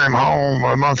 And he brought him home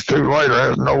a month or two later. That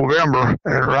was November,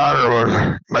 and Ryder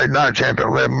was made night champion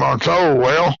 11 months old.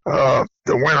 Well,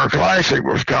 the Winter Classic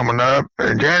was coming up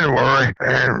in January,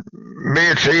 and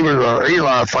Mitch, he was an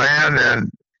Eli fan, and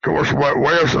of course,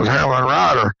 Wes was handling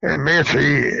Ryder, and Mitch,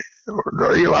 the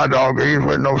Eli dog, he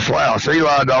was no slouch. The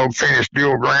Eli dog finished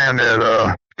dual grand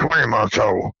at 20 months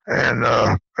old, and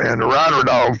the Ryder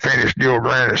dog finished dual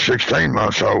grand at 16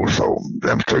 months old. So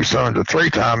them two sons are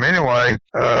three-time anyway.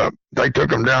 They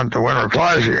took him down to the Winter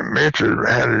Classic, and Mitch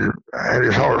had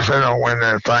his heart set on winning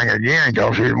that thing again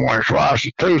because he'd won it twice,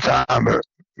 two-time. But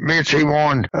Mitch, he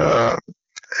won.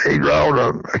 He drawed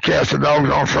a cast of dogs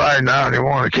on Friday night, and he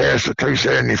won a cast of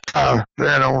 275.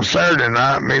 Then on Saturday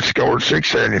night, Mitch scored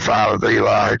 675 with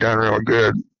Eli. He done real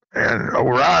good. And old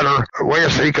Ryder,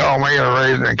 Wes, he called me a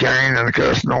raising a cane and a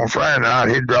cussing on Friday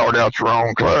night. He drawed out the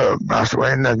wrong club. I said, well,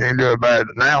 ain't nothing you can do about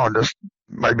it now, and just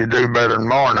maybe do better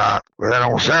tomorrow night. But then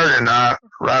on Saturday night,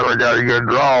 Ryder got a good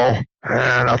draw,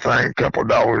 and I think a couple of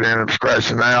dogs ended up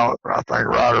scratching out. I think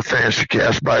Ryder finished the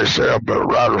cast by himself, but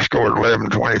Ryder scored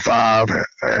 11.25,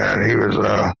 and he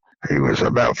was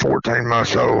about 14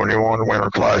 months old when he won the Winter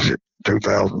Classic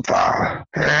 2005.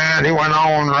 And he went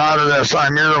on, Ryder, that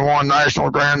same year, won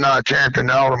National Grand Night Champion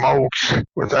at Autumn Oaks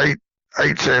with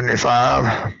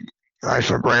 875.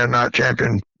 National Grand Night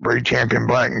Champion, breed champion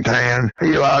black and tan.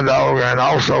 Eli dog, and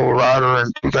also Ryder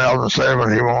in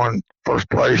 2007, he won first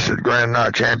place at Grand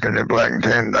Night Champion at Black and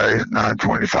Tan Days,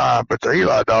 925. But the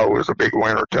Eli dog was a big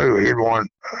winner too.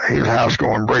 He's high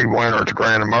scoring breed winner at the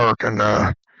Grand American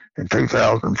in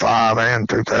 2005 and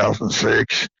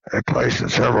 2006. They placed in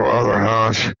several other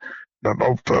hunts, but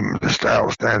both of them just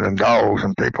outstanding dogs,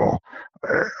 and people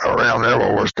around there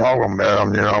was talking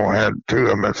about them, had two of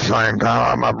them at the same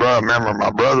time. My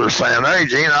brother saying, hey,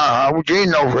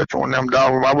 Gene knows which one of them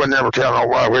dogs. I would never tell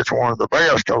nobody which one is the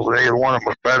best because neither one of them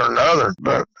was better than the other.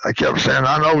 But I kept saying,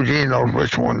 I know Gene knows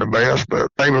which one the best,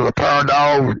 but they was a pair of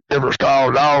dogs, different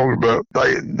style dogs, but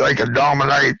they could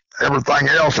dominate everything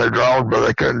else they drawed, but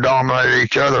they couldn't dominate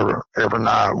each other every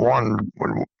night. One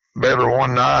would better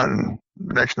one night, and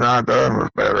next night the other was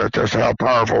better. That's just how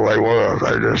powerful they was.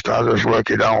 I just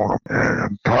rookied on them.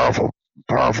 And powerful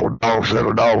dogs, set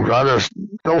of dogs.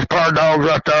 Those pair of dogs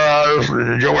right there, I just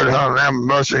enjoyed hunting them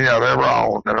much as I've ever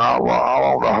owned, and I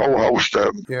owned a whole host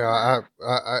of them. Yeah,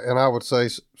 I would say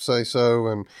so,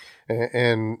 and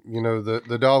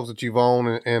the dogs that you've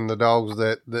owned and the dogs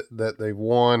that they've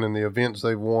won and the events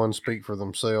they've won speak for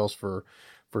themselves for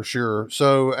sure.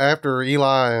 So after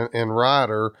Eli and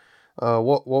Ryder,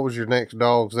 what was your next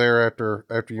dogs there after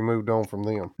you moved on from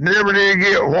them? Never did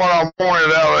get what I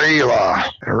wanted out of Eli.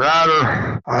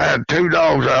 Ryder, I had two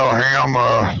dogs out of him,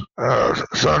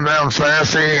 Sundown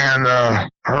Sassy and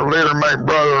her littermate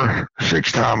brother,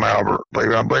 6-time Albert.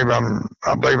 I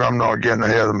believe I'm not getting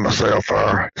ahead of myself.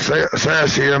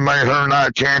 Sassy made her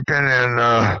night champion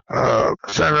and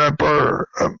sent her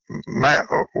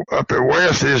up at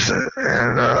Wes's,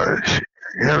 and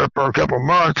she had her for a couple of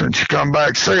months, and she come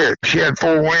back sick. She had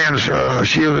 4 wins.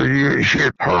 She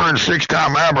had her and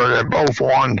 6-time Albert had both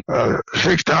won.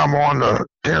 6-time won the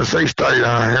Tennessee State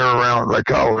hunt here around, they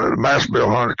call it the Massville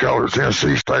hunt, they call it the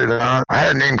Tennessee State hunt.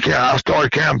 I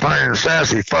started campaigning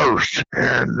Sassy first,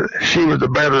 and she was the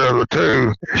better of the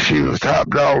two. She was top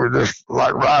dog, just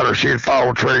like Ryder. She'd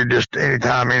follow tree just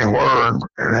anytime, anywhere,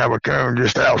 and have a coon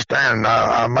just outstanding.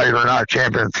 I made her night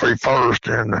champion 3 first,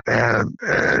 and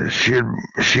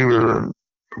she was a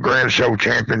grand show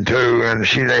champion too, and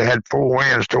they had 4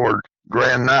 wins toward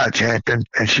grand night champion,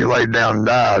 and she laid down and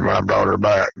died when I brought her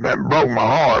back. That broke my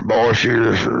heart, boy.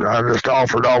 I just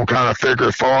offered all kind of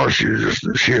figures for her. She was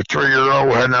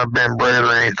 3-year-old, had not been bred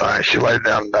or anything. She laid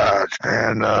down and died.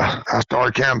 And I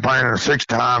started campaigning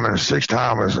 6-time, and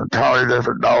 6-time was an entirely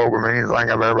different dog than anything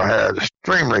I've ever had.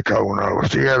 Extremely cold nose.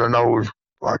 She had a nose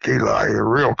like Eli, a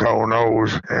real cold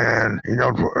nose, and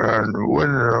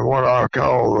wasn't what I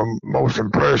call the most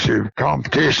impressive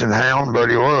competition hound, but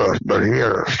he was. But he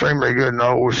had an extremely good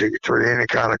nose. He could treat any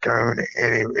kind of coon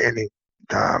any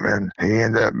time, and he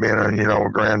ended up being a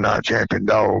grand night champion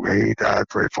dog. He died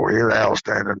 3-4. He was an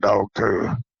outstanding dog too,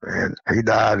 and he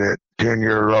died at 10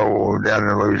 years old down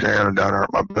in Louisiana, down there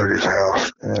at my buddy's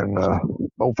house. And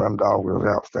both them dogs was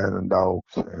outstanding dogs,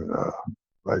 and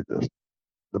they just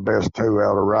the best two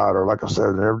out of Ryder. Like I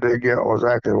said, never did get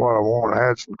exactly what I wanted. I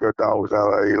had some good dogs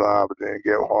out of Eli, but didn't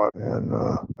get what. And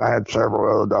I had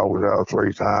several other dogs out of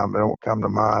 3 Time. They don't come to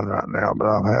mind right now, but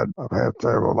I've had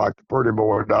several, like the Pretty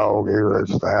Boy dog. He was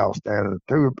just outstanding.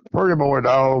 Two Pretty Boy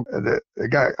dog.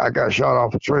 I got shot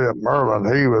off a tree at Merlin.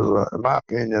 He was, in my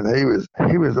opinion, he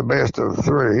was the best of the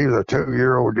 3. He was a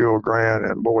 2-year-old dual grand,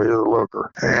 and boy, he's a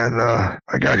looker. And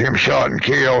I got him shot and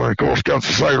killed, and of course got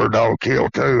the Sailor dog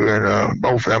killed too, and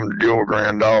both of them dual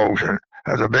grand dogs. And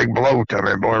that's a big blow to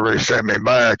me. Boy, it really set me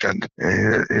back. And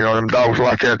you know, them dogs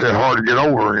like that, they're hard to get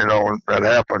over. You know, and that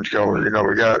happens because you know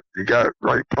you got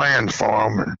great plans for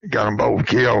them, and you got them both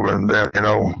killed, and then you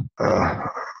know.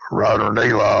 Ryder and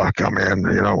Eli come in,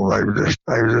 you know, they were just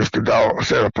a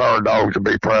set of pair of dogs to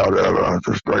be proud of.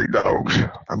 Just great dogs.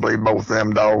 I believe both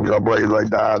them dogs, they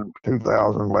died in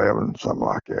 2011, something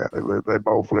like that. They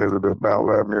both lived about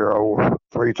 11-year-old.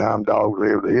 3 Time dog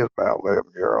lived to his about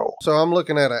 11-year-old. So I'm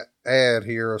looking at an ad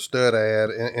here, a stud ad,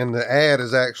 and the ad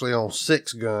is actually on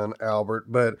 6 Gun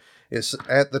Albert, but it's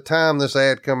at the time this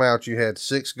ad come out, you had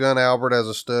 6 Gun Albert as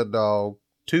a stud dog,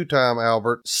 2 Time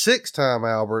Albert, 6 Time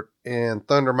Albert, and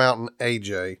Thunder Mountain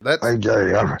AJ. That's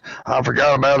AJ. I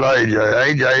forgot about AJ.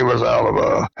 AJ was out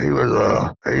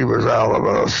of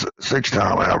a 6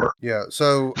 Time Albert. Yeah,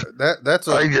 so that's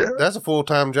a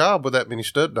full-time job with that many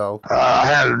stud dogs. I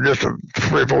had just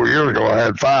 3 or 4 years ago. I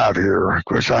had 5 here. Of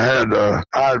course, I'd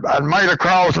made a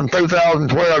cross in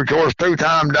 2012. Of course, 2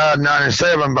 Time died in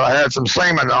 '97, but I had some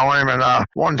semen on him, and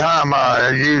one time I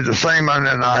used the semen,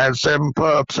 and I had 7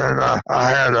 pups, and I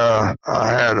had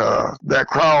that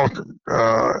cross.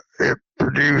 It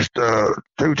produced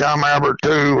 2 Time Albert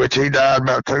 2, which he died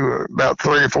about 3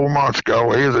 or 4 months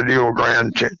ago. He was a dual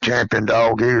grand champion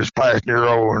dog. He was past year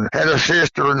old and had a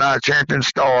sister, Night Champion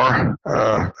Star,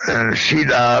 and she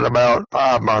died about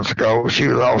 5 months ago. She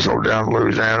was also down in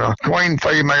Louisiana. Queen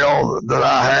female that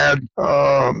I had,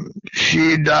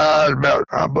 she died about,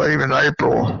 I believe, in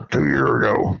April 2 years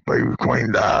ago. I believe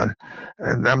Queen died.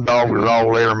 And them dogs was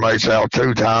all litter mates out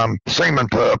 2 Time semen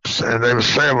pups, and there was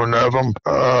 7 of them.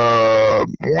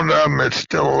 One of them that's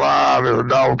still alive is a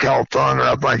dog called Thunder.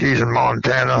 I think he's in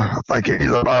Montana. I think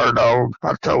he's a fire dog.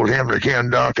 I told him to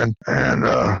Ken Duncan,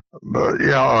 and but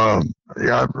yeah,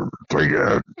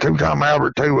 2 Time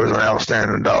Albert 2 was an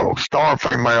outstanding dog. Star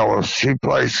female, she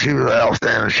was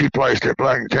outstanding. She placed at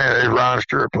Black and Tennessee. Ryan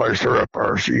Stewart placed her up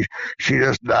there. She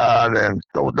just died, and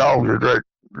those dogs are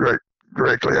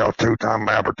directly out 2 Time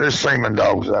Albert. There's semen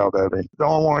dogs out at him. The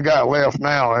only one I got left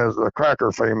now is the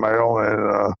Cracker female,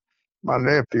 and my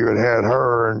nephew had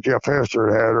her, and Jeff Hester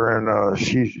had her, and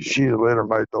she's a litter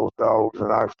mate, those dogs,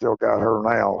 and I've still got her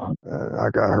now. I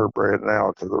got her bred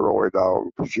now to the Roy dog.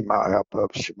 She might have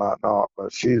pups, she might not,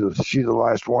 but she's the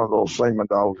last one of those semen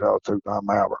dogs out 2 Time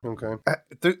Albert. Okay.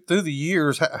 Through the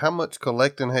years, how much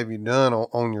collecting have you done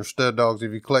on your stud dogs?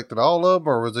 Have you collected all of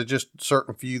them, or was it just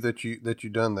certain few that you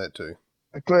done that to?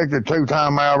 I collected 2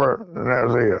 Time Albert, and that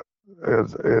was it.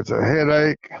 It's a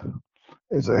headache.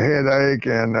 It's a headache,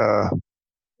 and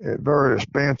it's very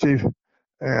expensive.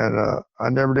 And I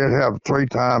never did have 3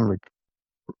 Time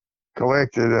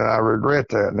collected, and I regret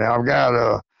that. Now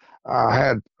I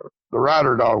had the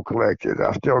Ryder dog collected.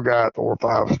 I still got 4 or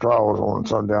 5 straws on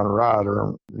Sundown Ryder,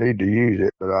 and need to use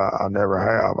it, but I never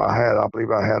have. I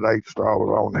believe I had 8 straws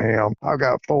on him. I've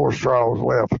got 4 straws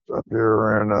left up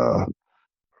here, and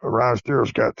Ryan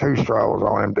Stewart's got 2 straws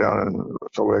on him down, and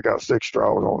so we got 6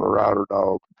 straws on the Ryder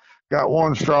dog. Got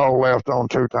 1 straw left on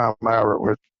 2 Time Albert,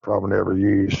 which probably never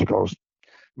used, because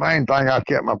main thing, I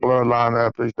kept my bloodline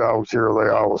up. These dogs here, they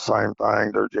all the same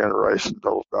thing. They're generations,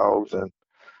 those dogs, and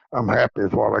I'm happy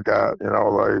with what I got. You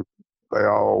know, they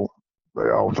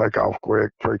all take off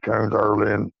quick. 3 coons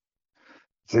early, and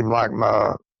it seemed like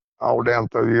all down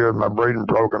through the years, my breeding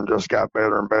program just got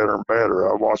better and better and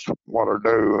better. I watch what I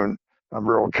do, and I'm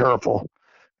real careful,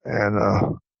 and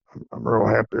I'm real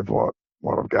happy with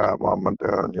what I've got, what I'm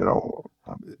doing, you know.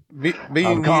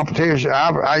 I'm competition.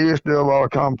 I used to do a lot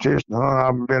of competition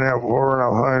hunting. I've been everywhere, and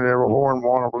I've hunted everywhere and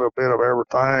won a little bit of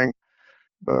everything.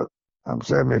 But I'm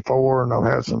 74, and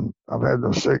I've had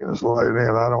some sickness lately,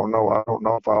 and I don't know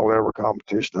if I'll ever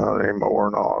competition hunt anymore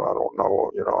or not. I don't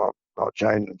know. You know, I'm not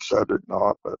changing the subject,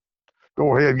 not. But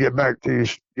go ahead, get back to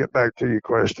your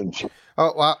questions.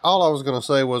 Oh, all I was going to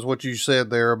say was what you said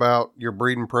there about your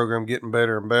breeding program getting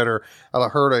better and better. I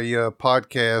heard a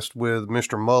podcast with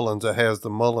Mr. Mullins that has the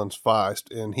Mullins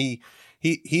Feist, and he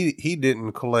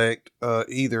didn't collect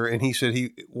either. And he said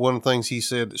one of the things he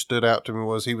said that stood out to me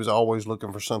was he was always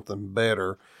looking for something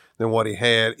better than what he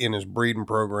had in his breeding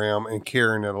program and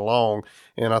carrying it along.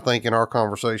 And I think in our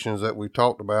conversations that we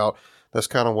talked about, that's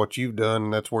kind of what you've done,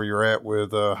 and that's where you're at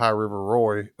with High River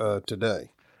Roy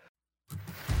today.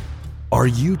 Are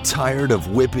you tired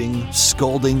of whipping,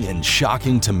 scolding, and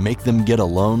shocking to make them get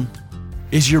alone?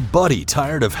 Is your buddy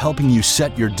tired of helping you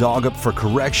set your dog up for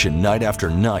correction night after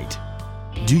night?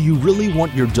 Do you really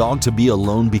want your dog to be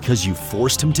alone because you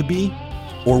forced him to be?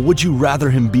 Or would you rather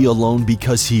him be alone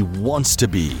because he wants to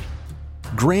be?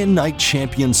 Grand Night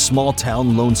Champion Small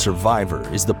Town Lone Survivor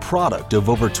is the product of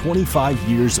over 25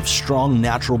 years of strong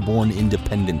natural-born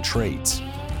independent traits.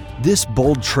 This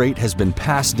bold trait has been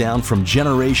passed down from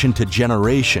generation to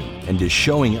generation and is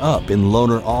showing up in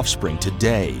Loner offspring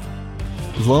today.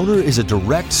 Loner is a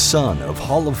direct son of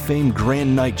Hall of Fame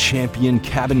Grand Night Champion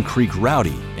Cabin Creek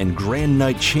Rowdy and Grand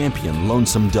Night Champion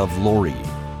Lonesome Dove Lori.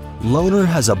 Loner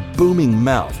has a booming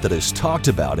mouth that is talked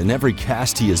about in every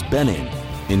cast he has been in,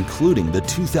 including the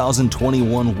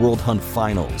 2021 World Hunt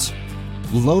Finals.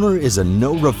 Loner is a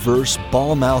no-reverse,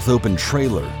 ball-mouth open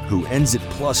trailer who ends it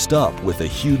plussed up with a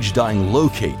huge dying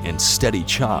locate and steady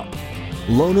chop.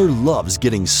 Loner loves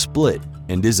getting split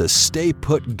and is a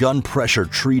stay-put gun-pressure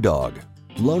tree dog.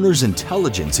 Loner's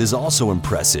intelligence is also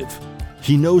impressive.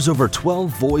 He knows over 12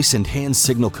 voice and hand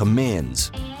signal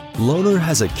commands. Loner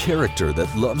has a character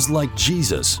that loves like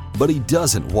Jesus, but he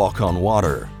doesn't walk on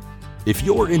water. If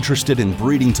you're interested in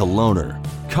breeding to Loner,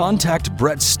 contact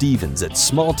Brett Stevens at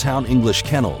Small Town English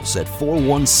Kennels at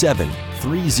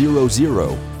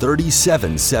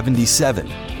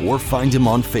 417-300-3777 or find him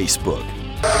on Facebook.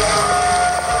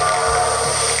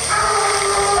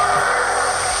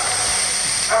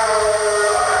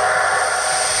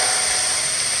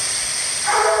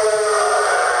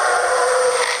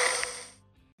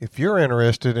 If you're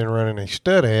interested in running a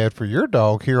stud ad for your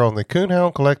dog here on the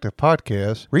Coonhound Collective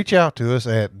podcast, reach out to us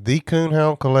at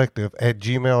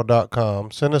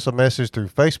thecoonhoundcollective@gmail.com. Send us a message through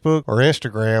Facebook or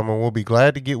Instagram, and we'll be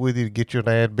glad to get with you to get you an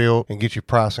ad built and get you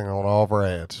pricing on all of our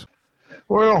ads.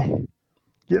 Well,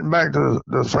 getting back to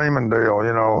the semen deal,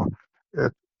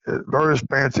 it's very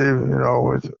expensive.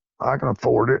 I can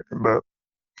afford it, but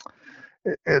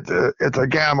it's a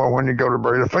gamble when you go to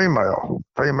breed a female.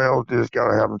 Females just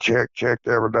gotta have them checked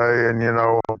every day, and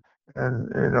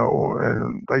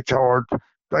they charge.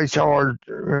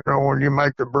 When you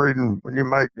make the breeding, when you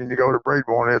go to breed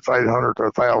one, it's $800 to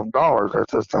 $1,000.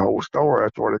 That's just the whole story.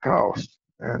 That's what it costs.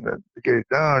 And to get it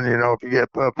done, if you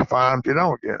get pups, fine. If you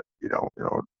don't get it,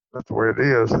 that's the way it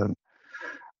is. And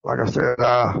like I said,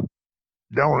 I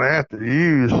don't have to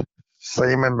use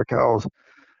semen because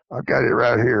I've got it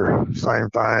right here, same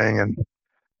thing, and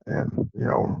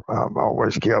I've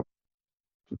always kept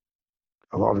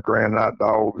a lot of Grand Night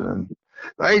dogs, and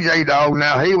the AJ dog.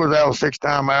 Now he was out of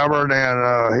 6-time Albert,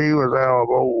 and he was out of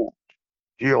old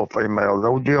Jill female. The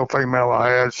old Jill female I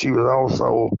had, she was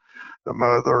also the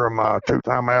mother of my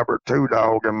 2-time Albert 2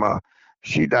 dog, and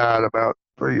she died about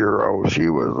 3-year-old. She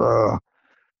had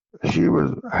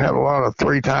a lot of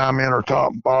 3-time in her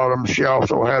top and bottom. She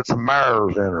also had some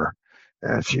mares in her.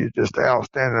 And she's just an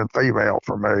outstanding female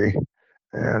for me,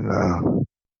 and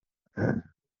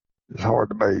it's hard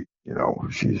to beat.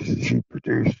 She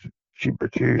produced. She's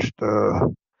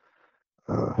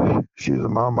the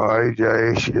mama of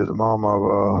AJ. She is the mama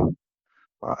of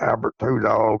my Albert 2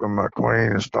 dog and my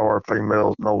Queen and Star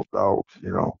females and those dogs.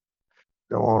 Don't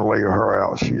want to leave her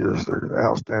out. She is an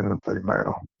outstanding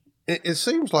female. It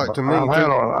seems like to me. I've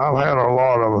had a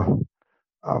lot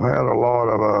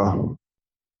of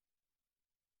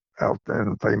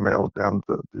outstanding females down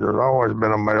to. There's always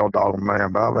been a male dog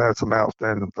man, but I've had some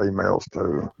outstanding females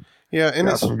too. Yeah, and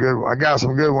I got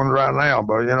some good ones right now,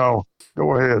 but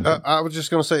go ahead. I was just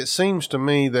going to say, it seems to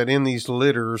me that in these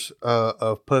litters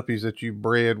of puppies that you've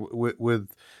bred with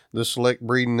the select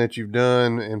breeding that you've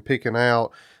done and picking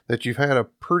out, that you've had a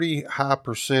pretty high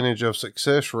percentage of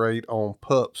success rate on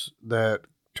pups that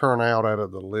turn out of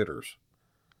the litters.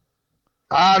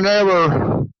 I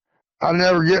never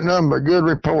get nothing but good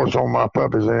reports on my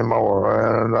puppies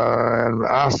anymore, and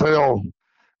I sell.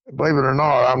 Believe it or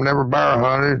not, I've never bear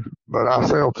hunted, but I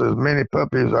sell to as many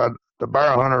puppies the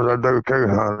bear hunters I do coon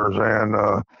hunters, and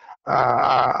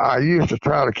I used to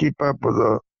try to keep up with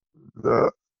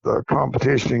the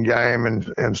competition game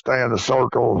and stay in the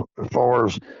circle as far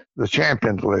as the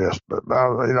champions list. But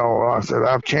like I said,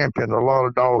 I've championed a lot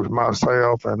of dogs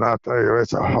myself, and I tell you,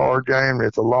 it's a hard game.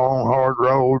 It's a long, hard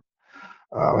road.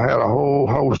 I've had a whole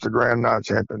host of Grand Night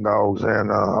Champion dogs, and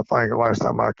I think the last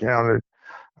time I counted,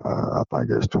 I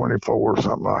think it's 24 or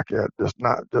something like that.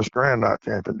 Just Grand Night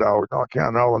Champion dogs, not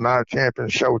counting all the Night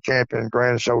Champions, Show Champions,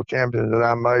 Grand Show Champions that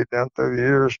I made down through the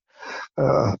years.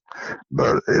 But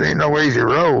it ain't no easy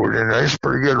road, and it's a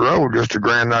pretty good road just a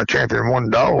Grand Night Champion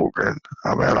one dog. And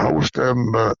I've had a host of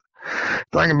them, but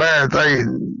Thing about it,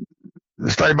 they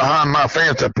stay behind my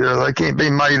fence up here. They can't be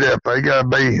made up. They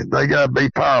gotta be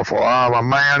powerful. I'm a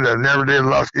man that never did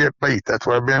love to get beat. That's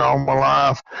what I've been all my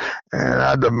life, and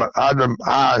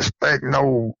I expect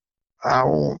no, I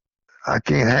won't. I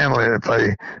can't handle it if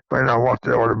they know what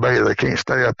they ought to be. They can't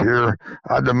stay up here.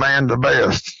 I demand the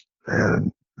best,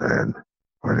 and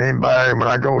when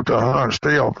I go to hunt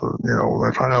still,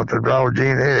 they find out the dog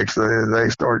Gene Hicks, they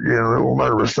start getting a little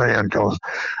nervous then, because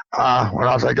when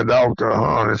I take a dog to a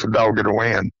hunt, it's a dog to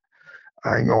win.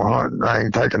 I ain't gonna hunt. I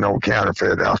ain't taking no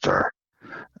counterfeit out there.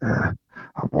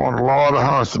 I've won a lot of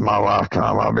hunts in my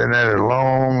lifetime. I've been at it a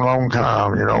long, long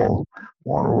time.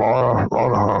 Won a lot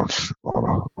of hunts. Lot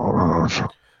of hunts.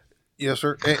 Yes,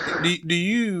 sir. Do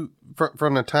you,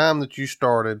 from the time that you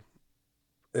started,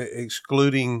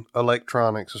 excluding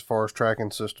electronics as far as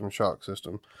tracking system, shock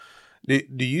system, do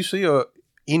you see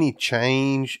any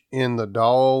change in the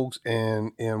dogs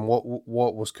and what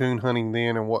was coon hunting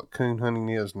then and what coon hunting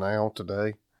is now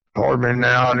today? Pardon me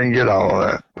now, I didn't get all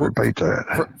of that. Repeat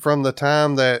that. From the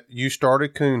time that you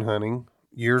started coon hunting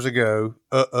years ago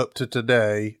up to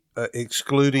today,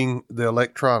 excluding the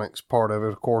electronics part of it.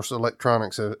 Of course,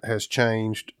 electronics has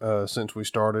changed since we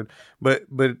started. But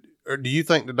do you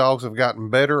think the dogs have gotten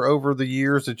better over the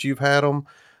years that you've had them?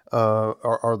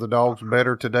 Are the dogs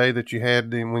better today that you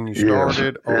had them when you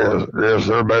started? Yes,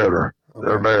 they're better. Okay.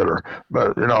 They're better.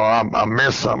 But, I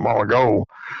missed something a while ago.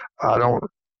 I don't,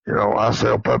 I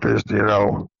sell puppies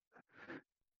to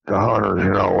hunters,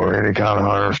 any kind of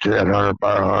hunters, cat hunters,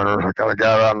 bear hunters. I got a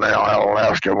guy right now out in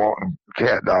Alaska wanting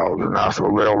cat dogs, and I said,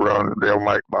 well, they'll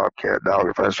make bobcat dogs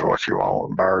if that's what you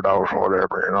want, bear dogs,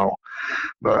 whatever,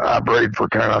 But I breed for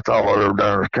coon. That's all I've ever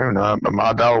done is coon hunt. But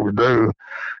my dogs do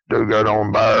good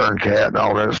on bear and cat and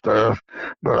all that stuff.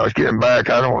 But I was getting back.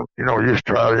 I don't, just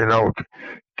try to,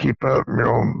 keep up,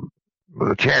 with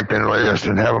the champion list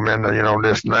and have them in the,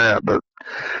 this and that. But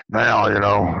now,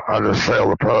 I just sell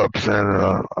the pups,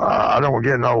 and I don't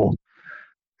get no.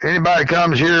 Anybody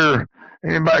comes here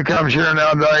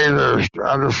nowadays,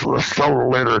 I just sold a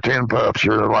litter of 10 pups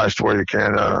here last week,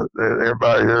 and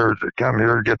everybody here that come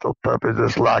here to get those puppies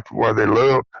just like the way they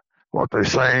look, what they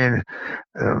seen,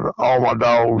 and all my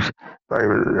dogs, they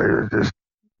just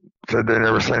said they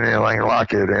never seen anything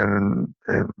like it, and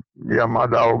yeah, my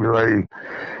dogs,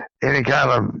 any kind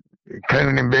of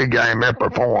coon and big game, they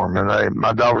perform, and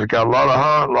my dogs got a lot of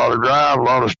hunt, a lot of drive, a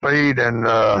lot of speed, and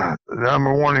the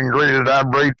number one ingredient I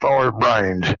breed for is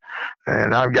brains,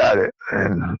 and I've got it,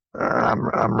 and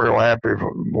I'm real happy with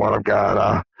what I've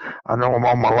got. I know I'm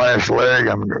on my last leg.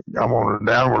 I'm on a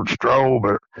downward stroll,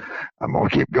 but I'm gonna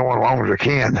keep going as long as I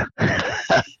can.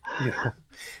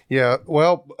 Yeah.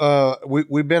 Well,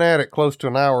 we've been at it close to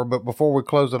an hour, but before we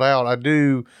close it out, I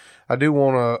do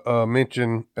want to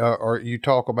mention, or you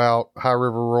talk about High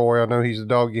River Roy. I know he's the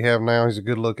dog you have now. He's a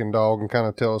good-looking dog, and kind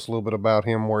of tell us a little bit about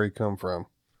him, where he come from.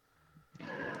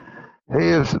 He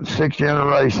is 6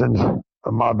 generations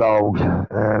of my dogs,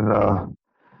 and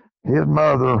his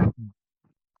mother,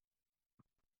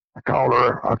 I called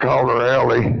her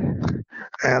Ellie,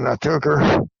 and I took her.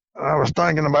 I was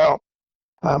thinking about,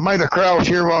 I made a cross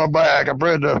here a while back. I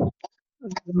bred let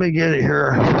me get it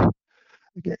here.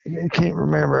 I can't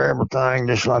remember everything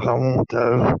just like I want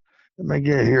to. Let me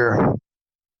get here.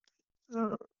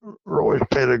 Roy's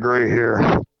pedigree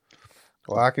here.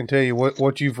 Well, I can tell you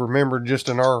what you've remembered just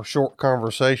in our short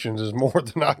conversations is more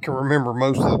than I can remember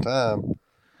most of the time.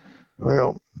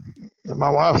 Well,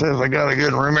 my wife says I got a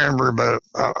good remember, but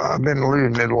I've been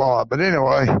losing it a lot. But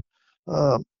anyway,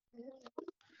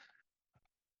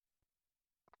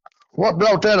 what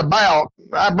brought that about?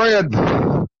 I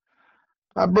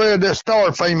bred this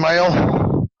star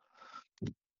female,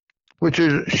 she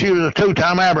was a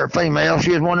 2-time Abbott female.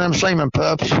 She was one of them semen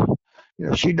pups.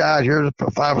 She died here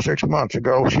 5 or 6 months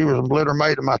ago. She was a litter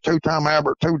mate of my 2-time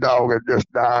Abbott 2 dog that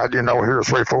just died, here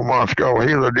 3-4 months ago.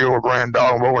 He was a deal grand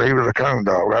dog. Boy, he was a coon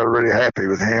dog. I was really happy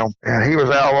with him. And he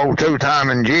was out old 2-time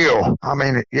in jail. I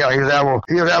mean, yeah, he was out old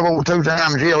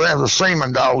 2-time in jail. That was a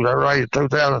semen dog I raised in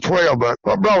 2012. But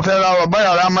what brought that all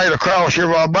about, I made a cross here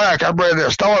a while back. I bred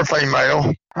that star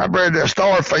female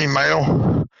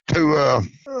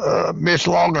to Miss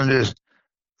Loggins'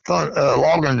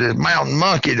 mountain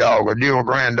monkey dog, a dual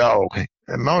grand dog.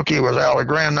 And Monkey was out of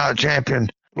Grand Night champion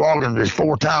Loggins'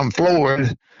 4-time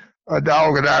Floyd, a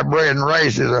dog that I bred and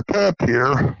raised as a pup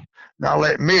here. And I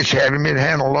let Mitch have him. He'd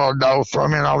handle a lot of dogs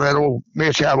from me, and I let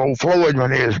Mitch have old Floyd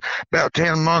when he was about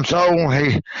 10 months old.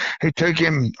 He took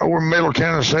him over Middle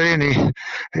Tennessee, and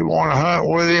he wanted to hunt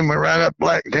with him. We ran up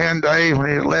Black 10 days when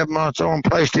he was 11 months old and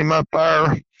placed him up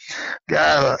there.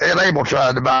 Guy, Ed Abel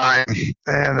tried to buy him,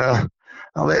 and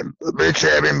I let the bitch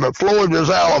have him. But Floyd was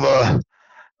out of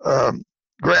a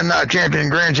Grand Night champion,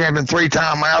 Grand champion,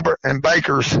 3-time Albert and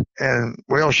Bakers. And,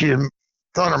 well, she's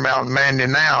Thunder Mountain Mandy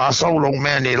now. I sold old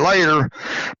Mandy later.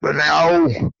 But now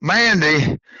old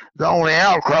Mandy, the only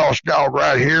outcross dog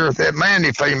right here, that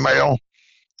Mandy female,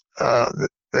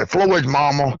 that Floyd's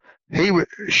mama,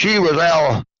 she was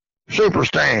our Super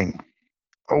Sting,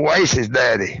 Oasis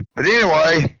daddy. But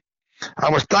anyway, I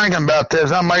was thinking about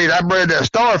this. I bred that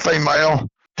star female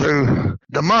to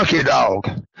the monkey dog.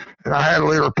 And I had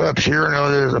litter pups here, and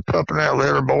there's a pup in that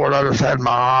litter board. I just had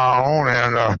my eye on,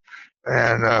 and I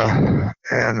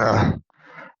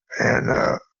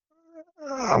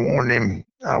wanted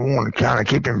to kind of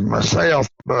keep him for myself.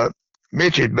 But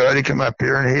Mitch's buddy come up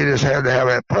here, and he just had to have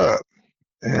that pup.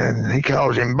 And he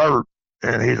calls him Bert.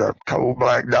 And he's a cold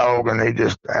black dog, and he's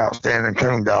just outstanding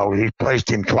coon dog. He's placed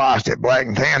him twice at Black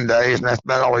and Tan days, and that's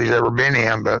about all he's ever been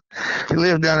in. But he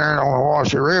lives down there on the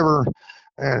Washoe River,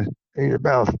 and he's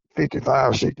about a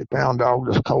 55, 60-pound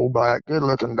dog, just cold black,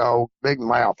 good-looking dog, big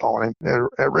mouth on him.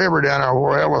 That river down there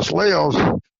where Ellis lives,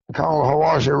 called the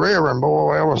Hiwassee River, and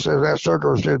boy, Ellis says that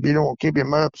sucker said if you don't keep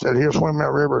him up, said he'll swim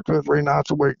that river 2 or 3 nights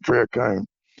a week, tree a coon.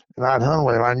 And I'd hunt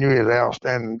with him. I knew he was an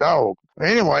outstanding dog.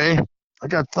 Anyway, I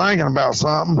got thinking about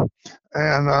something,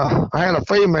 and I had a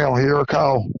female here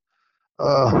called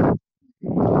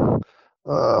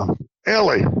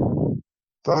Ellie,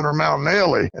 Thunder Mountain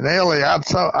Ellie. And Ellie, I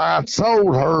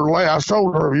sold her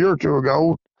a year or two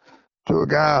ago to a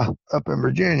guy up in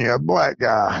Virginia, a black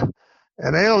guy.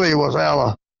 And Ellie was out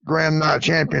of Grand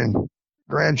champion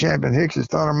Hicks'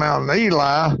 Thunder Mountain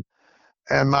Eli,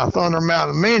 and my Thunder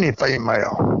Mountain Mini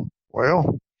female.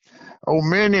 Well, old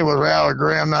Minnie was out of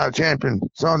Grand Night champion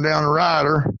Sundown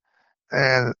Rider,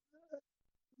 and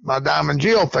my Diamond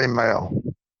Jill female.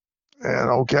 And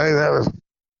okay, that was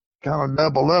kind of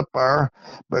doubled up there.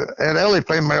 But that Ellie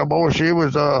female, boy, she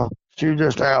was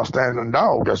just an outstanding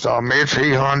dog. I saw Mitch,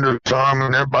 he hunted some,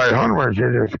 and everybody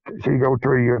hunted. She go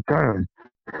through your coon.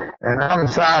 And I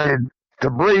decided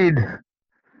to breed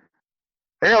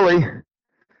Ellie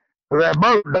with that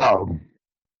bird dog.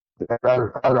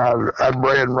 I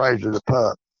bred and raised as a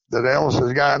pup that Ellis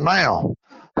has got now.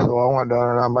 So I went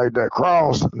down and I made that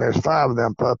cross, and there's 5 of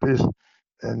them puppies,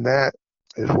 and that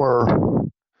is where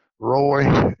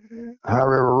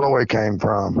however Roy came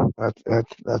from.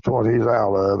 That's what he's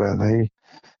out of, and he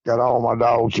got all my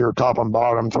dogs here, top and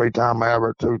bottom, 3-time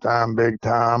Average, 2-time Big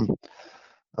Time.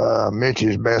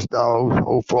 Mitch's best dogs,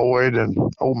 old Floyd and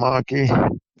old Monkey,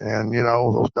 and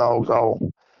those dogs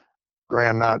all.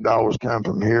 Grand Night dogs come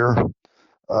from here.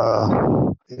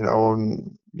 And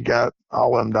you got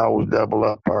all them dogs double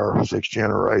up our 6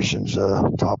 generations,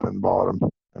 top and bottom.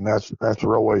 And that's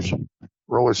Roy's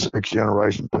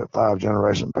 6-generation,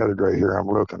 5-generation pedigree here I'm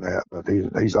looking at. But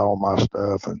he's all my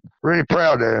stuff, and really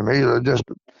proud of him. Him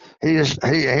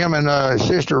and his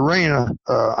sister Rena,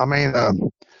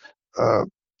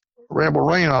 Rebel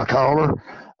Rena, I call her.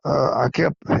 I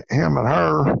kept him and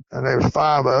her, and there was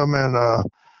 5 of them, and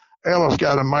Ellis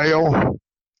got a male,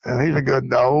 and he's a good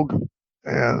dog.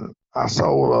 And I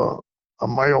sold a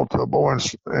male to a boy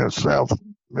in South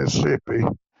Mississippi.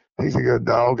 He's a good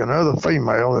dog. Another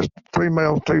female, there's 3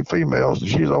 males, 2 females, and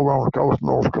she's over on the coast of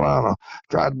North Carolina.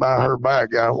 Tried to buy her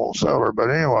back, I won't sell her. But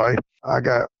anyway, I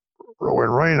got Roy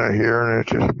and Rena here, and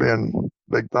it's just been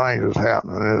big things that's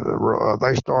happening.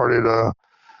 They started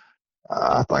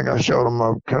I think I showed them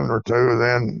a coon or 2.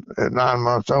 Then at 9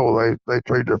 months old, they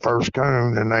treated their first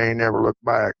coon, and they ain't never looked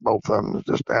back. Both of them was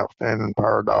just outstanding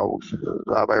pair of dogs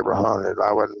I've ever hunted.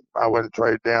 I wouldn't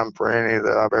trade them for any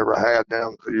that I've ever had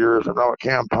down the years. I don't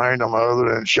campaign them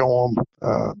other than show them.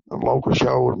 The local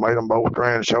shows made them both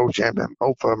grand show champion.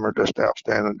 Both of them are just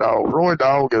outstanding dogs. Roy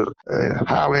dog is a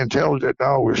highly intelligent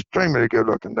dog, extremely good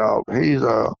looking dog. He's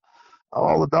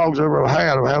all the dogs I've ever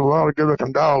had, I've had a lot of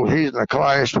good-looking dogs. He's in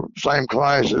the same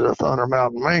class as a Thunder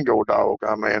Mountain Mingo dog.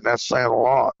 I mean, that's saying a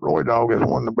lot. Roy dog is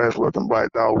one of the best-looking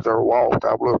black dogs ever walked.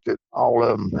 I've looked at all of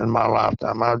them in my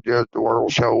lifetime. I've judged the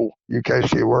World Show,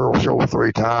 UKC World Show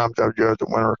 3 times. I've judged the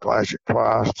Winter Classic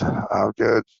twice. I've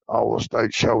judged all the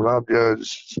state shows. I've been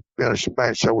a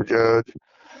Smash Show judge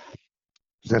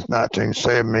since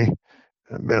 1970,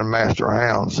 and been a master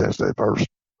hound since they first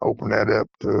opened that up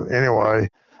to. Anyway,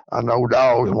 I know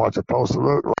dogs and what they're supposed to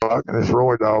look like, and this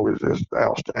Roy dog is just an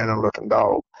outstanding looking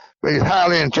dog. But he's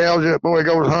highly intelligent. Boy, he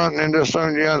goes hunting, and just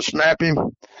soon as you unsnap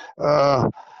him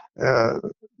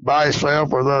by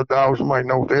himself or the other dogs, make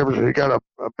no difference. He got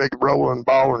a big rolling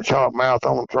ball and chop mouth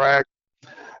on the track,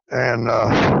 and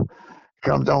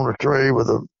comes on the tree with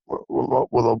a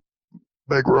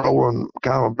big rolling,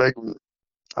 kind of a big,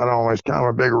 I don't know, it's kind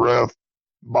of a big rough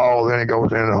ball, then he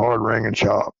goes into hard ring and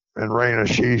chop. And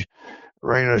she's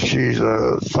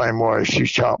the same way.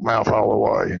 She's chop mouth all the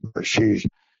way, but she's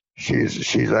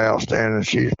outstanding.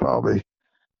 She's probably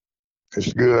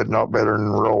as good, not better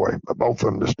than Roy. But both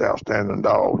of them just outstanding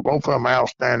dogs. Both of them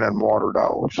outstanding water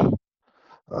dogs.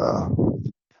 I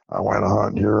went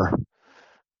hunting here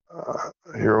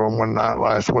one night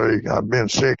last week. I've been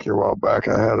sick here a while back.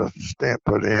 I had a stent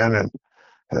put in and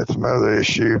had some other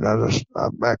issues. And I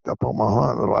backed up on my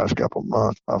hunt the last couple of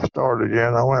months. I've started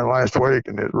again. I went last week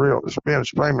and it's been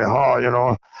extremely hard, you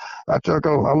know. I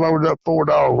loaded up 4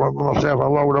 dogs myself. I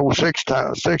loaded over 6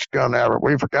 gun average.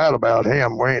 We forgot about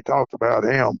him. We ain't talked about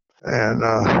him. And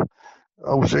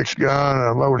 6 gun, I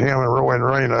loaded him and Roy and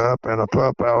Rena up and a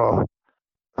pup out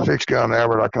of 6 gun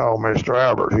average. I call Mr.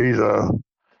 Albert. He's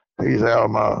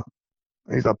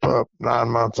a pup, 9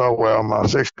 months old. Well, my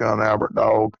 6 gun Albert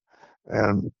dog,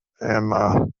 and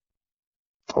my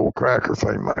old cracker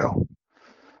female.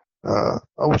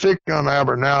 6 gun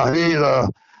Albert. Now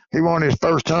he won his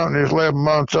first hunt. He's 11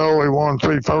 months old. He won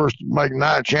 3 first, make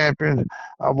night champion.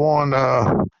 I won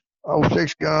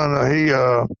 6 gun. He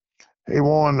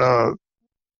won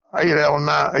 8 out of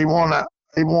 9. He won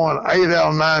 8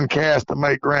 out of 9 casts to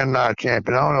make grand night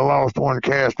champion. I only lost 1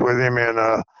 cast with him,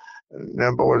 and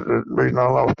them boys. The reason I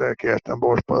lost that cast, them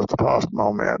boys put the possum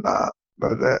on me at night.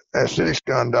 But that 6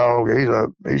 gun dog,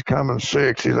 he's coming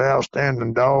 6. He's an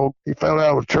outstanding dog. He fell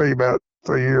out of a tree about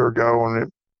 3 years ago,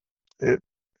 and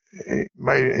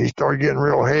he started getting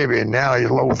real heavy, and now he's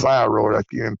low thyroid. I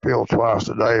give him pills twice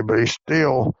a day, but he's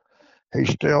still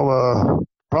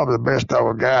probably the best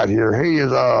dog I got here. He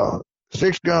is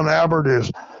 6 gun Albert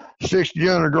is 6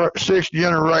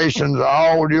 generations,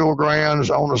 all dual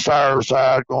grands on the sire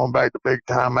side, going back to big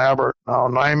time Albert. I'll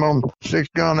name them. 6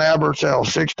 gun Alberts out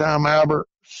of 6-time Albert.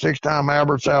 6-time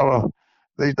Alberts out of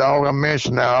these dogs I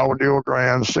mentioned now, all dual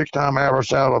grands. 6-time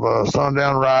Alberts out of a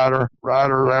Sundown Rider.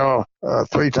 Riders out of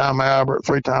 3-time Albert.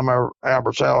 3-time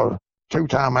Alberts out of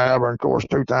 2-time Albert. And of course,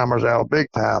 2-timers out of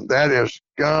big time. That is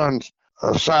guns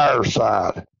sire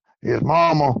side. His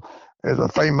mama is a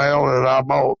female that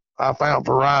I found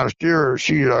for Ryan Stewart.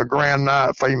 She's a grand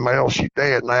night female. She's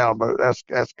dead now, but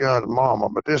that's Gun's mama.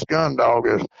 But this Gun dog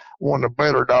is one of the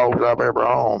better dogs I've ever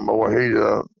owned. Boy, he's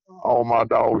all my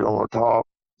dogs on the top,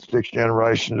 6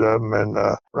 generations of them. And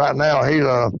right now, he's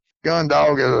a Gun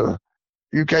dog is a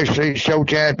UKC show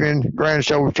champion, grand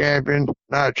show champion,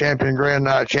 night champion, grand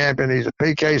night champion. He's a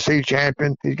PKC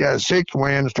champion. He's got 6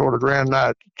 wins toward a grand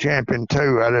night champion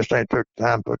too. I just ain't took the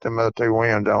time to put them other 2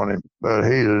 wins on him. But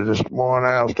he's just one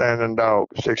outstanding dog,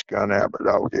 6 gun Albert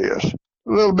dog is.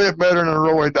 A little bit better than a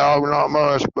Roy dog, not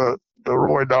much, but the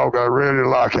Roy dog, I really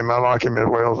like him. I like him as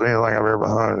well as anything I've ever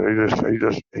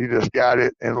hunted. He just got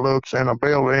it and looks and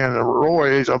ability. And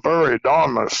Roy, he's a very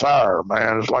dominant sire,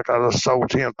 man. It's like I just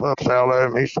sold 10 pups out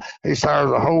of him. He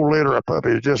sires a whole litter of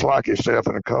puppies just like himself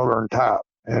in the color and type.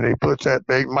 And he puts that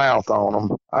big mouth on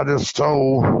them. I just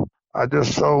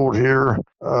sold here.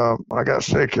 I got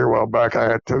sick here a while back. I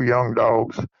had 2 young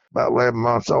dogs, about 11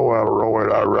 months old out of Roy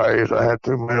that I raised. I had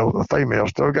 2 males and a female.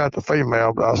 Still got the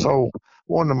female, but I sold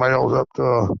one of the males up to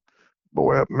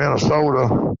up Minnesota,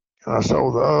 and I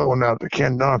sold the other one out to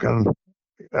Ken Duncan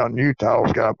out in Utah.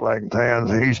 Scott Black and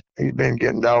Tans. He's been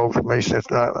getting dogs from me since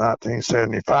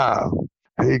 1975.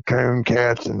 He coon,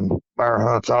 cats, and bear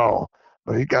hunts all.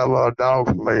 But he got a lot of dogs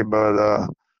from me. But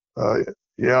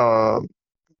the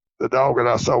dog that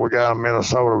I sold, a guy in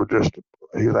Minnesota,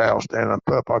 he was outstanding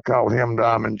pup. I called him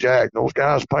Diamond Jack. Those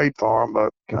guys paid for him,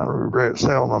 but kind of regret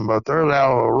selling them. But there's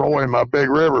out of Roy, my Big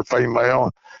River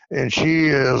female, and she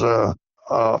is a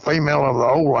female of the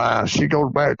old line. She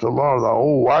goes back to a lot of the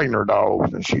old Wagner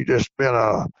dogs, and she just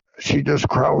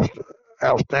crossed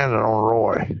outstanding on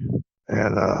Roy,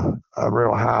 and I'm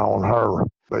real high on her.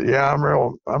 But yeah, I'm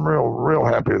real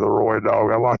happy with the Roy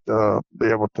dog. I like to be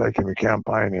able to take him and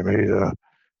campaign him.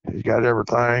 He's got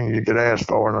everything you could ask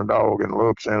for in a dog, and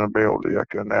looks and ability. I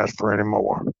couldn't ask for any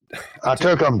more. I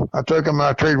took him. I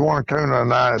treated one coon the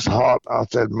night. It's hot. I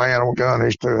said, man, I'm gun.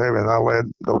 He's too heavy. And I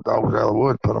led those dogs out of the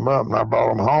wood, put them up, and I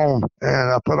brought them home.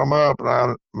 And I put them up,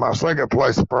 and my second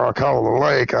place where I call the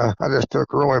lake, I just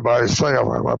took Roy by himself.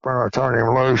 I went up there and I turned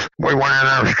him loose. We went in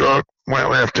there and struck.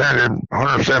 Went left-handed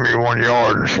 171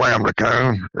 yards and slammed the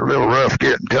coon. A little rough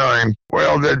getting to him.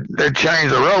 Well, they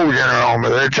changed the roads in there on me.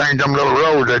 They changed them little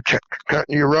roads. They cut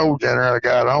new roads in there. The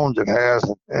guy that owns it has.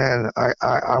 And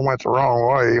I went the wrong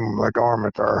way, even my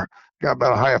garment there. Got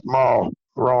about a half mile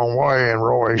the wrong way, and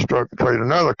Roy struck and treated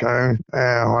another coon.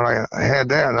 And when I had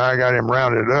that, and I got him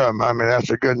rounded up, I mean,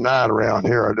 that's a good night around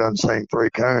here. I done seen 3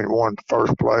 coons, 1 in the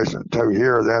first place and 2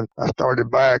 here. Then I started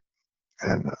back,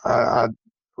 and I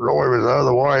Roy was the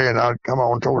other way, and I'd come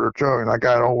on toward the truck, and I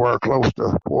got over close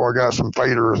to where I got some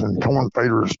feeders and corn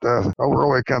feeders and stuff. Old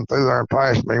Roy come through there and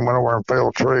passed me and went over and fell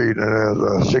a tree, and there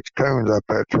was 6 coons up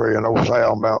that tree, and old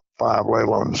Sal about 5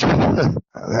 little ones. I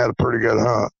had a pretty good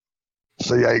hunt.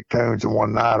 See 8 coons in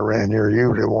one night around here.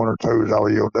 Usually 1 or 2 is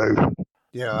all you'll do.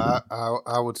 Yeah,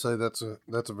 I would say that's a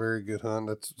very good hunt.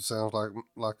 That sounds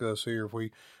like us here. If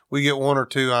we get 1 or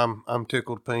 2, I'm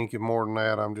tickled pink, and more than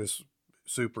that, I'm just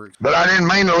super excited. But I didn't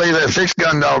mean to leave that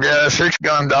 6-gun dog. Yeah, that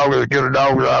 6-gun dog is as good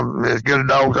a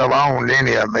dog I've owned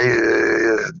any of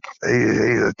them.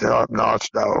 He's a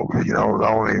top-notch dog. You know, the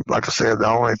only, like I said, the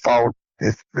only fault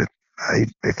he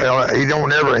fell. He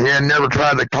had never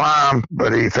tried to climb,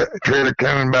 but he treated a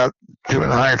coon about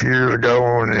 2.5 years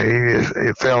ago, and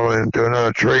he fell into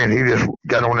another tree, and he just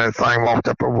got on that thing, walked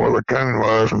up over where the coon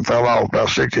was, and fell off about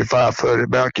 65 foot. It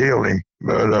about killed him.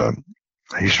 But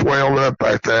he swelled up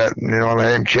like that, and, I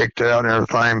had him checked out and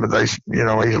everything, but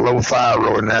he's low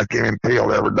thyroid, and I give him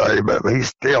pill every day, but he's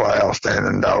still an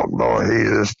outstanding dog, boy.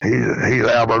 He's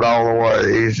Albert all the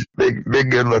way. He's big,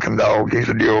 good looking dog. He's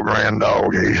a dual grand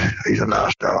dog. He's a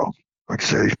nice dog. Like I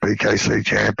said, he's PKC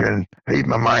champion. He's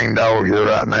my main dog here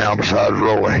right now besides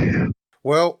Roy.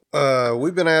 Well,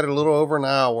 we've been at it a little over an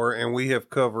hour, and we have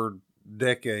covered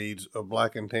decades of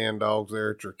black and tan dogs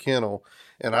there at your kennel.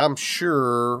 And I'm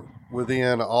sure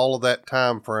within all of that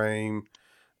time frame,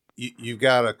 you've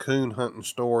got a coon hunting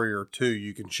story or 2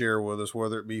 you can share with us,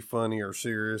 whether it be funny or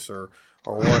serious or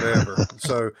whatever.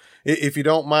 So if you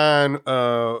don't mind,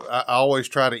 I always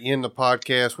try to end the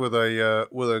podcast with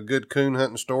a good coon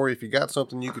hunting story. If you got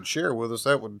something you could share with us,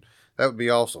 that would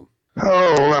be awesome.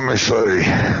 Oh, let me see.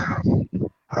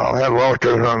 I'll have a lot of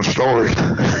coon hunting stories.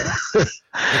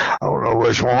 I don't know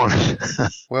which one.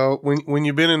 Well, when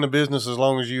you've been in the business as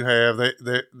long as you have,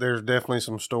 there's definitely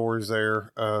some stories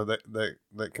there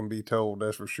that can be told.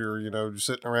 That's for sure. Just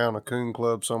sitting around a coon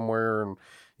club somewhere, and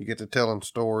you get to telling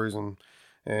stories, and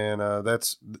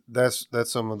that's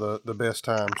some of the best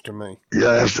times to me.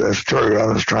 Yeah, that's true. I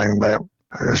was trying to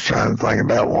think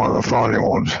about one of the funny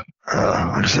ones.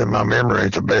 Like I said, my memory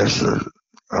ain't the best.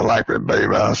 I like it,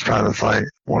 baby. I was trying to think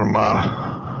one of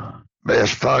my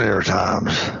best, funnier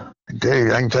times. I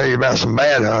can tell you about some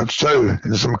bad hunts too,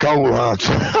 and some cold hunts.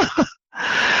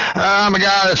 I'm a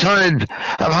guy that's hunted.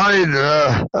 I've hunted.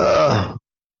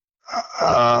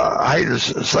 I hate to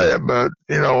say it, but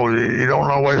you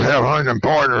don't always have hunting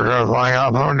partners or anything.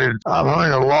 I've hunted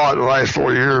a lot the last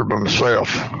 4 years by myself.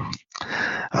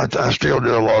 I still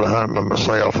do a lot of hunting by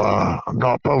myself. I'm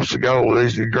not supposed to go.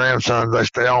 These grandsons, they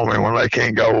stay on me when they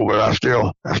can't go, but I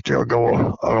still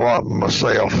go a lot by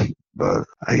myself. But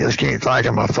I just can't think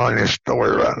of my funniest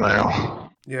story right now.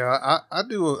 Yeah, I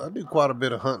do quite a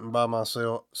bit of hunting by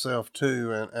myself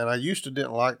too, and I used to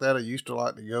didn't like that. I used to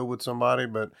like to go with somebody,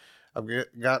 but I've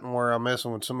gotten where I'm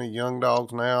messing with so many young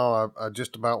dogs now. I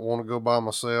just about want to go by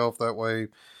myself. That way,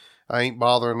 I ain't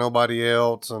bothering nobody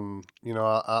else, and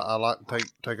I like to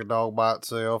take a dog by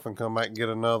itself and come back and get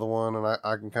another one, and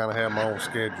I can kind of have my own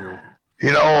schedule.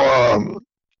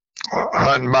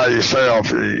 Hunting by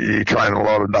yourself, you train a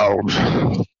lot of dogs.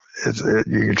 You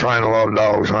can train a lot of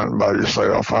dogs hunting by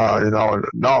yourself.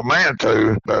 Not meant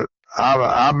to, but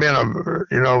I've been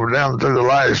down through the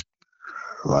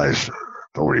last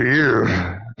 40 years,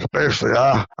 especially.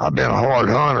 I've been a hard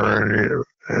hunter,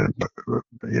 and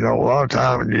a lot of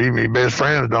times even your best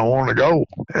friends don't want to go.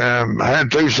 And I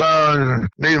had 2 sons.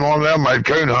 Neither one of them made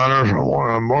coon hunters.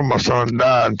 One of my sons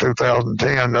died in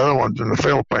 2010. The other one's in the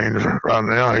Philippines right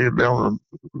now. He's building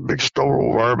a big store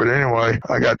over there. But anyway,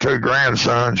 I got 2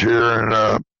 grandsons here,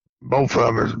 and both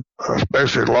of them,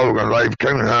 especially Logan, they've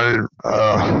coon hunted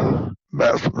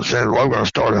about since Logan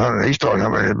started hunting. He started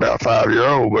hunting at about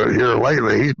 5-year-old, but here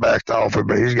lately he's backed off it.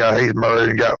 But he's married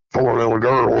and got 4 little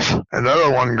girls. And the other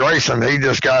one, Grayson, he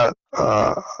just got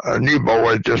a new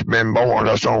boy just been born.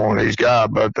 That's the only one he's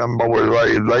got. But them boys,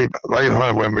 they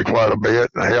hunted with me quite a bit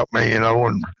and helped me, and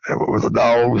with the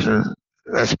dogs, and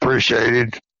that's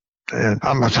appreciated. And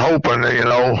I'm just hoping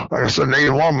that, like I said,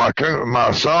 neither one of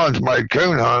my sons made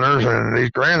coon hunters, and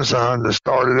these grandsons that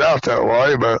started out that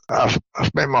way. But I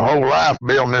spent my whole life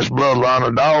building this bloodline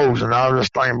of dogs, and I was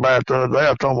just thinking back the other day.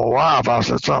 I told my wife, I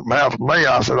said, something happened to me.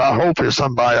 I said, I hope there's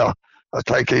somebody I'll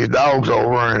take these dogs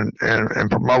over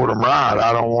and promote them right.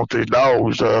 I don't want these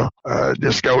dogs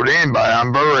just go to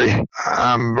anybody.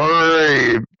 I'm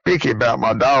very picky about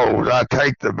my dogs. I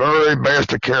take the very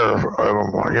best of care of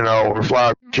them. It's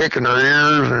like checking their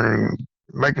ears and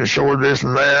making sure this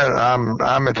and that.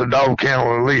 I'm at the dog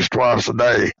kennel at least twice a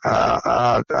day.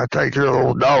 I take care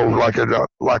of those dogs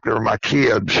like they're my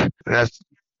kids. And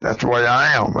that's the way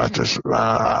I am. That's just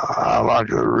I like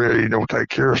to really take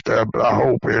care of stuff. But I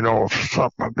hope if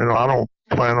something I don't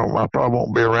plan on. I probably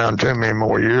won't be around too many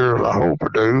more years. I hope I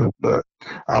do, but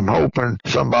I'm hoping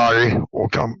somebody will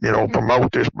come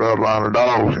promote this bloodline of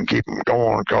dogs and keep them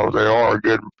going because they are a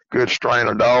good strain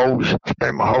of dogs.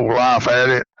 Spent my whole life at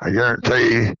it. I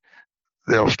guarantee you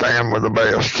they'll stand with the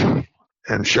best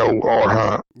and show or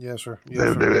hunt. Yes, sir.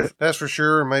 They'll do it. That's for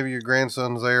sure. Maybe your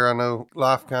grandson's there. I know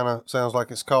life kind of sounds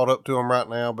like it's caught up to him right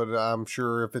now, but I'm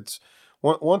sure if it's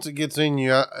once it gets in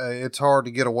you, it's hard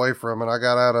to get away from it. I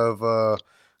got out of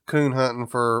coon hunting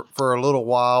for a little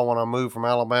while when I moved from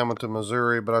Alabama to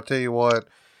Missouri, but I tell you what,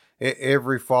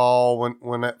 every fall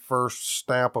when that first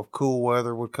snap of cool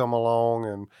weather would come along,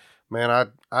 and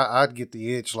man, I'd get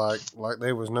the itch like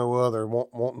there was no other,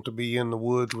 wanting to be in the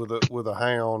woods with a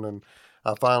hound, and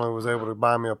I finally was able to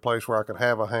buy me a place where I could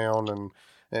have a hound,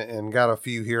 and got a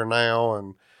few here now,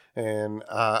 and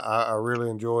I really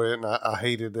enjoy it, and I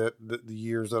hated that the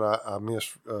years that I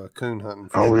missed coon hunting.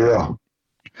 Oh yeah,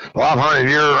 well I've hunted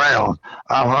year round.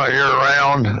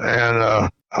 And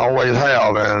always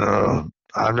have, and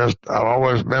I've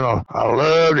always been I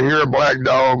love to hear a black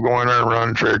dog go in there and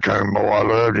run trick coon, boy. I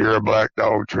love to hear a black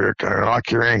dog trick coon. I like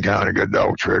to hear any kind of good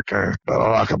dog trick coon, but I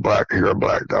like to hear a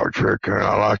black dog trick coon.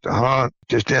 I like to hunt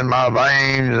just in my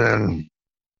veins, and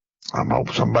I'm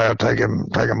hoping somebody will take him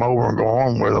over and go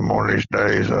on with him one of these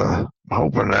days. I'm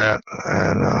hoping that,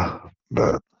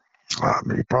 but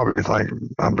you probably think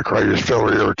I'm the craziest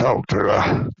fella you ever talked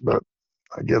to, but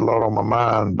I get a lot on my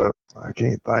mind, but I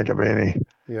can't think of any.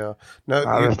 Yeah, no,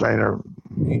 I just ain't ever.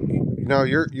 No,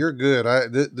 you're good.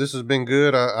 This has been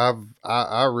good.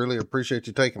 I really appreciate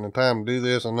you taking the time to do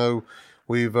this. I know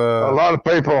we've a lot of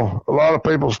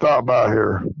people stop by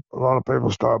here. A lot of people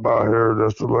stop by here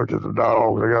just to look at the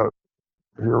dogs. I got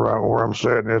here right where I'm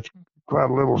sitting. It's quite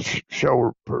a little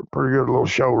show, pretty good little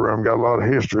showroom. Got a lot of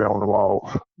history on the wall.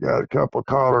 Got a couple of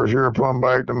collars here, plumb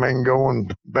back to Mingo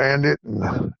and Bandit,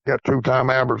 and got two-time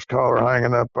average collar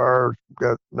hanging up there.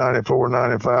 Got 94,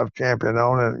 95 champion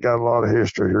on it. Got a lot of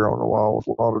history here on the walls.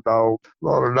 A lot of dogs,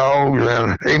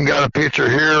 and even got a picture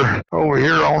here over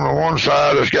here on the one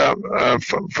side. It's got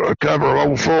a cover of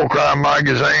old Full Cry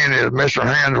magazine. Is Mr.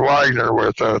 Hans Wagner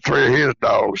with three of his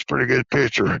dogs. Pretty good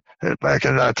picture. It's back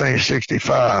in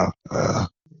 1965.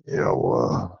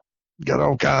 Got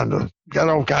all kind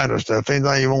of stuff.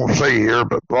 Anything you want to see here,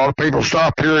 but a lot of people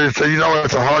stop here and say,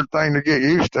 it's a hard thing to get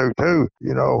used to too.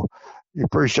 You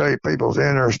appreciate people's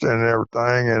interest in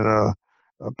everything, and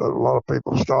but a lot of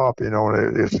people stop. And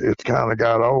it's kind of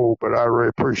got old, but I really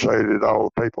appreciated all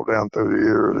the people down through the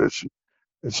years.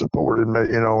 It supported me,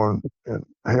 and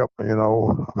helped me.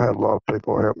 I've had a lot of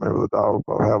people help me with the dog,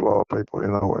 but I've had a lot of people,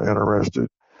 interested.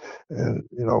 And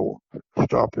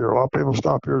stop here. A lot of people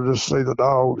stop here to just see the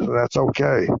dogs, and that's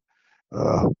okay.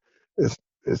 It's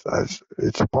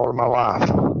a part of my life.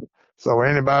 So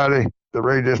anybody that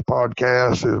read this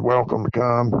podcast is welcome to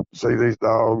come see these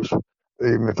dogs,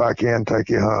 even if I can take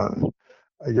you hunting.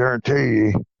 I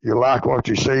guarantee you like what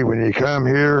you see when you come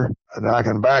here, and I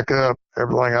can back up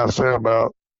everything I say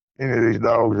about any of these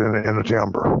dogs in the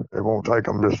timber. It won't take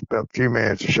them just a few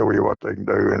minutes to show you what they can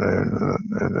do,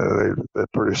 and they're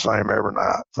pretty same every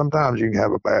night. Sometimes you can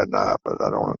have a bad night, but I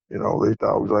don't. These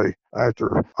dogs,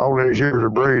 after all these years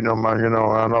of breeding them, I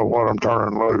know what I'm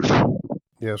turning loose.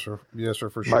 Yes, sir,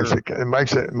 for sure. It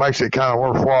makes it kind of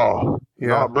worthwhile. Yeah.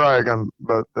 Not bragging,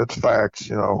 but it's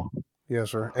facts. Yes,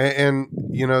 sir. And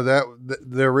that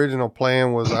the original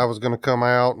plan was I was going to come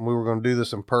out and we were going to do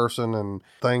this in person, and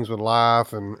things with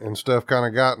life and stuff kind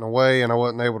of got in the way, and I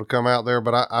wasn't able to come out there.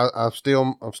 But I'm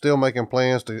still making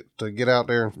plans to get out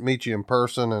there and meet you in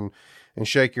person and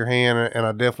shake your hand. And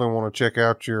I definitely want to check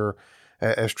out your,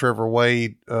 as Trevor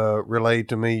Wade relayed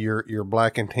to me, your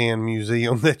black and tan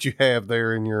museum that you have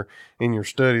there in your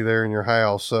study there in your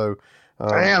house. So.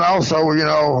 And also,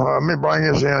 let me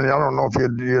bring this in. I don't know if you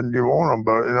want them,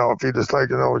 but if you just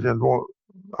take I've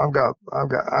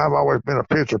always been a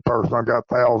picture person. I've got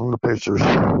thousands of pictures.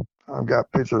 I've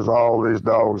got pictures of all these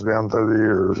dogs down through the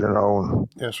years.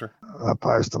 Yes, sir. I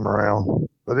passed them around.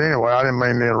 But anyway, I didn't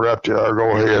mean to interrupt you.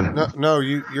 Go ahead. No,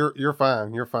 you're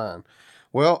fine. You're fine.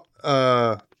 Well,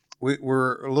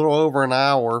 we're a little over an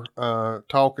hour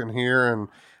talking here, and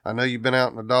I know you've been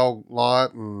out in the dog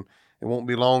lot, and it won't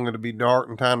be long. It'll be dark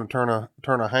and time to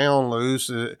turn a hound loose.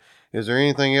 Is there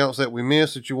anything else that we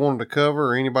missed that you wanted to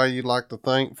cover, or anybody you'd like to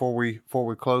thank before we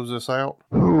close this out?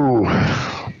 Ooh,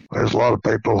 there's a lot of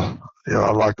people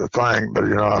I like to think, but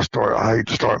I hate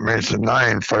to start mentioning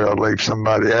names before I leave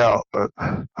somebody out. But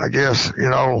I guess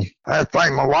I have to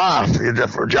thank my wife.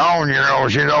 For Joan,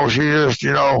 she just,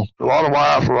 a lot of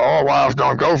wives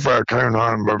don't go for that coon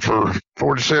hunting, but for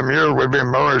 47 years we've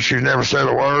been married. She's never said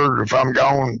a word. If I'm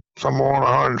gone somewhere on a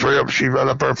hunting trip, she's right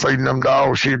up there feeding them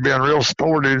dogs. She's been real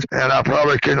supportive, and I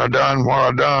probably couldn't have done what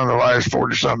I've done the last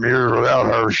 40-something years without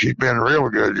her. She's been real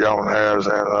good, Joan has,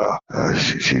 and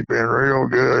she's been real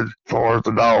good for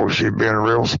the dogs. She's been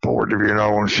real supportive,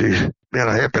 and she's been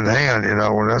a helping hand, and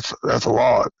that's a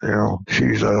lot,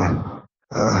 she's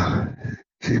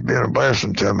been a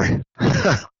blessing to me.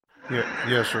 Yeah,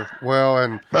 yes, sir.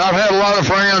 Well, but I've had a lot of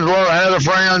friends. Well, I had a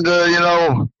friend,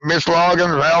 Miss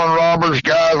Loggins, Alan Roberts,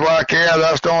 guys like that.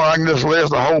 I can just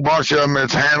list a whole bunch of them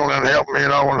that's handling and helping me,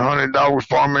 and hunting dogs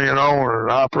for me, and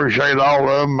I appreciate all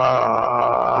of them.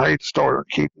 I hate to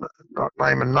keep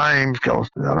naming names because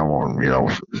I don't want,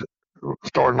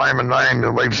 start naming names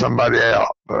and leave somebody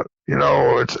out. But,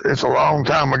 it's a long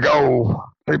time ago.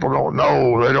 People don't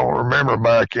know. They don't remember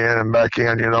back in, but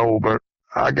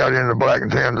I got into black and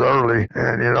tans early,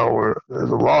 and there's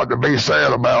a lot to be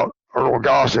said about Earl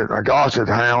Gossett and Gossett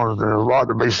hounds. There's a lot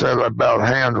to be said about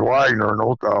Hans Wagner and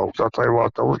those dogs. I'll tell you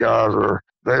what, those guys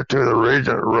they're two of the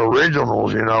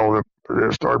originals,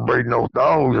 that started breeding those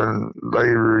dogs, and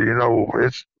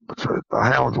it's the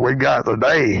hounds we got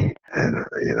today, and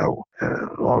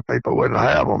a lot of people wouldn't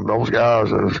have them. Those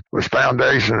guys was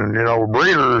foundation,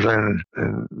 breeders, and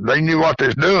they knew what they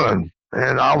was doing.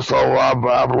 And also,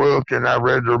 I've looked and I've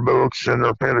read their books and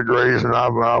their pedigrees, and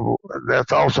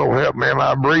that's also helped me in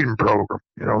my breeding program.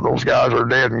 Those guys are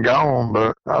dead and gone,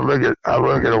 but I look at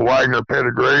a Wagner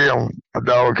pedigree on a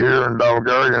dog here and dog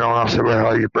there, and I said, well,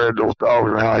 how you bred those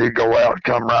dogs and how he'd go out and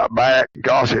come right back.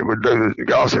 Gossett would do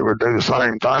the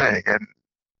same thing, and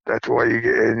that's the way you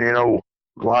get. And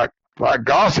like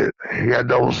Gossett, he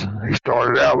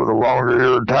started out with the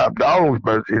longer-eared type dogs,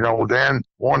 but, then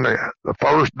one of the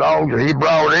first dogs that he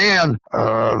brought in,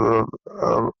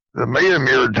 the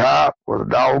medium-eared type was a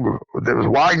dog that was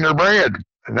Wagner bred,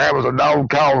 and that was a dog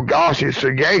called Gossett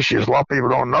Sagacious. A lot of people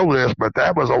don't know this, but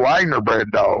that was a Wagner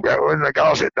bred dog. That wasn't a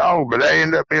Gossett dog, but that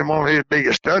ended up being one of his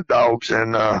biggest stud dogs,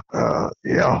 and,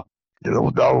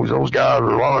 those guys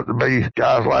are wanted to be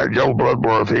guys like Joe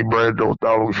Bloodworth. He bred those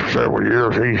dogs for several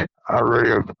years. I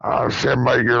was 7,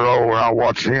 8 years old when I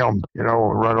watched him,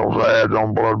 run those ads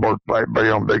on Bloodworth be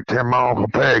on Big 10 miles a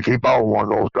peg. He bought one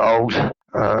of those dogs.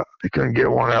 He couldn't get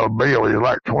one out of Bill. He was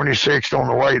like 26th on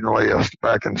the waiting list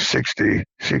back in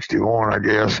 61, I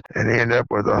guess. And he ended up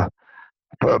with a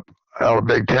pup out of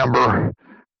Big Timber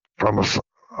from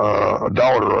a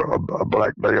daughter of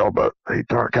Black Bill, but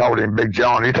called him Big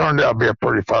John. He turned out to be a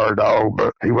pretty fair dog,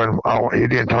 but he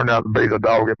didn't turn out to be the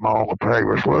dog that my Uncle Peg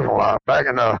was looking like. Back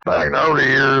in the early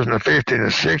years in the 50s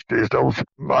and 60s, those,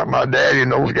 like my daddy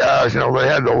and those guys, they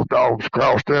had those dogs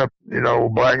crossed up,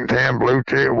 black and tan, blue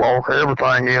tick, walker,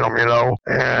 everything in them,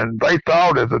 and they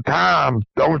thought at the time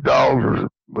those dogs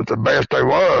was the best they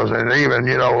was, and even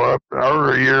up in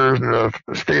early years in the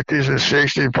 50s and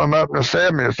 60s, from up in the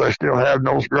 70s, they still have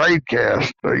those grade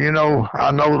casts. But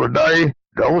I know today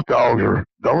those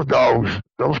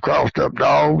crossed up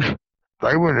dogs,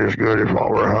 they weren't as good as what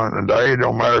we're hunting today. It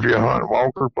don't matter if you're hunting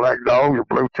walker, black dogs, or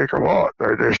blue tick or what.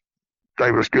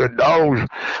 They was good dogs,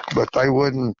 but they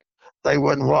wasn't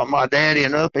what my daddy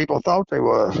and other people thought they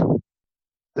was.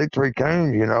 Big three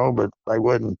coons, but they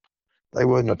wasn't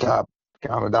the type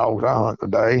kind of dogs I hunt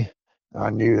today. I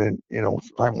knew that,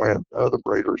 same way with other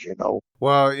breeders,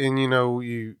 Well, and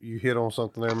you hit on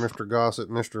something there, Mr. Gossett,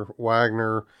 Mr.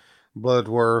 Wagner,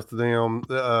 Bloodworth, them,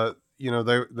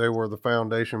 they were the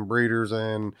foundation breeders,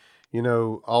 and,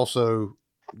 also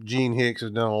Gene Hicks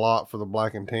has done a lot for the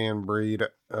black and tan breed,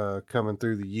 coming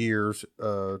through the years,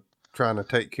 trying to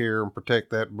take care and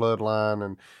protect that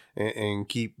bloodline and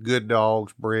keep good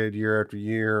dogs bred year after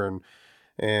year.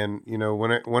 And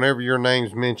whenever your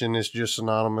name's mentioned, it's just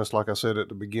synonymous, like I said at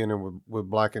the beginning, with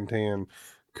black and tan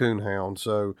coonhound.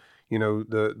 So,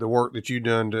 the work that you've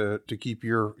done to keep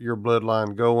your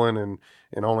bloodline going and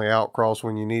only outcross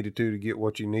when you needed to get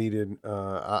what you needed,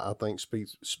 I think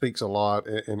speaks a lot,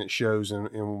 and it shows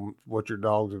in what your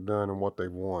dogs have done and what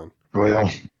they've won. Well,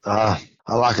 I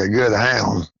like a good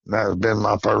hound. That has been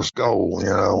my first goal.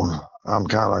 I'm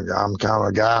kind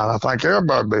of guy, and I think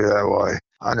everybody be that way.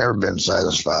 I never been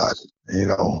satisfied.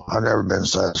 I've never been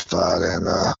satisfied, and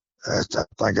I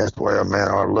think that's the way a man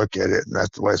ought to look at it, and that's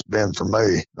the way it's been for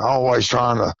me. I'm always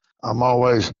trying to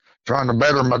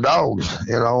better my dogs,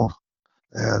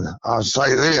 And I'll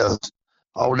say this,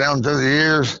 all down through the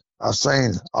years, I've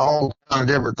seen all kinds of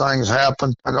different things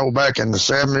happen. I know back in the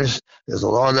 70s, there's a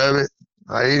lot of it,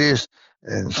 80s,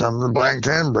 and some of the black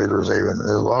tan breeders even. There's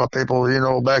a lot of people,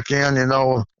 back then, you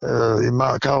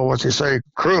might call what you say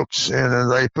crooks,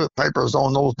 and they put papers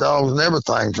on those dogs and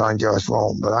everything trying to get us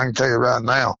wrong. But I can tell you right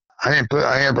now, I ain't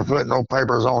ever put no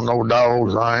papers on no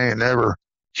dogs. I ain't never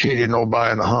cheated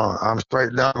nobody in the hunt. I'm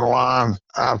straight down the line.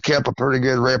 I've kept a pretty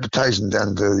good reputation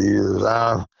down through the years.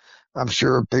 I'm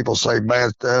sure people say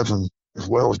bad stuff and as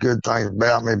well as good things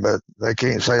about me, but they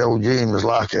can't say old Gene was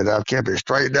like it. I've kept it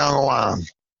straight down the line.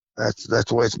 That's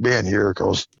the way it's been here,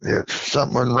 because if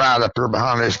something wasn't right up here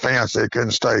behind this fence, they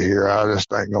couldn't stay here. I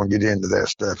just ain't gonna get into that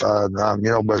stuff. But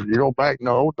back in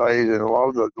the old days, and a lot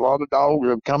of the dogs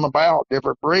have come about,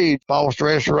 different breeds, false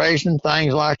restoration,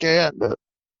 things like that. But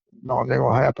no, they're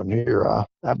gonna happen here. I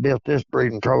built this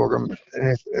breeding program,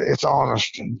 and it's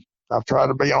honest. And I've tried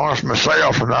to be honest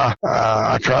myself, and I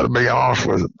try to be honest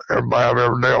with everybody I've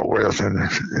ever dealt with, and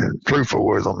truthful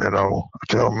with them. I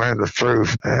tell them the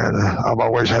truth, and I've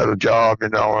always had a job.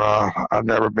 And I've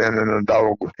never been in the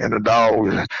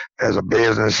dogs as a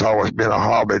business. It's always been a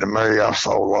hobby to me. I've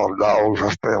sold a lot of dogs. I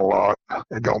spent a lot.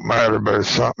 It don't matter, but it's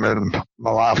something in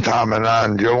my lifetime, and I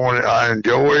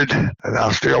enjoyed, and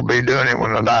I'll still be doing it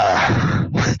when I die,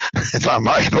 if I'm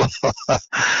able.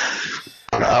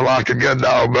 I like a good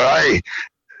dog, but hey,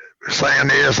 saying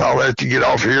this, I'll let you get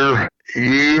off here.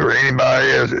 You or anybody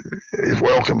is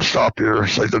welcome to stop here and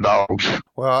see the dogs.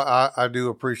 Well, I do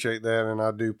appreciate that, and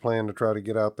I do plan to try to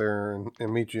get out there and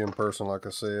meet you in person, like I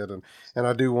said. And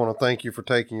I do want to thank you for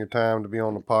taking your time to be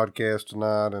on the podcast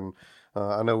tonight. And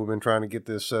I know we've been trying to get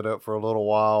this set up for a little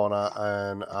while,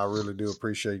 and I really do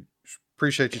appreciate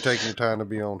you taking your time to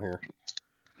be on here.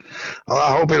 Well,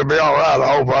 I hope it'll be all right.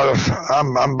 I hope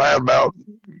I'm bad about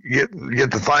get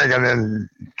to thinking and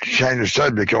change the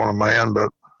subject on a man,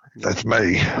 but that's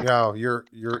me. Yeah, you're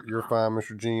fine,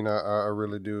 Mr. Gene. I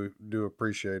really do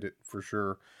appreciate it for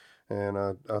sure, and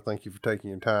I thank you for taking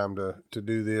your time to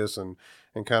do this and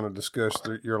kind of discuss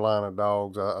your line of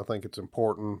dogs. I think it's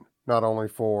important not only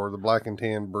for the black and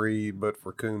tan breed, but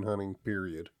for coon hunting,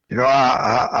 period.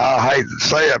 I hate to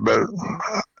say it, but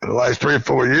the last 3 or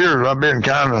 4 years, I've been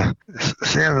kind of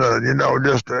seeing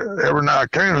just every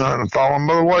night coon hunting falling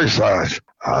by the wayside.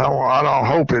 I don't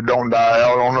hope it don't die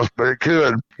out on us, but it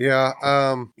could. Yeah.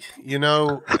 I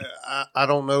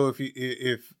don't know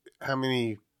if how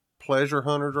many pleasure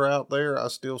hunters are out there. I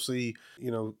still see,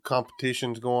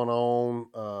 competitions going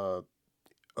on,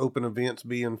 open events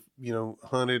being,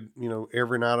 hunted,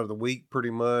 every night of the week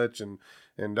pretty much, and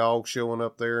dogs showing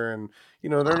up there, and,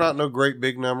 they're not no great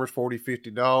big numbers, 40, 50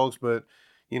 dogs, but,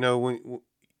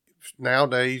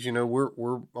 nowadays,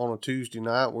 we're on a Tuesday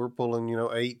night, we're pulling,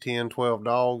 8, 10, 12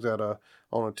 dogs on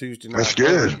a Tuesday night. That's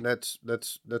good.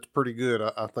 That's pretty good,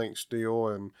 I think, still.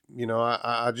 And,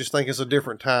 I just think it's a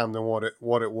different time than what it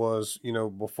was,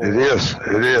 before. It is.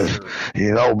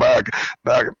 Sure.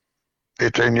 Back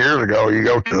 15 years ago, you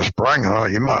go to a spring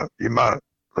hunt, you might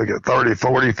look at 30,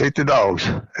 40, 50 dogs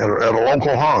at a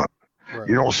local hunt. Right.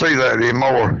 You don't see that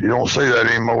anymore. Do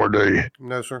you?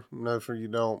 No, sir, you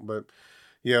don't. But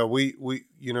yeah, we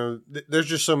there's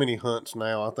just so many hunts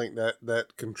now. I think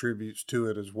that contributes to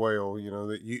it as well.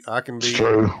 I can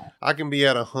be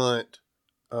at a hunt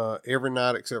every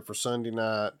night except for Sunday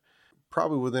night,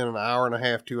 probably within an hour and a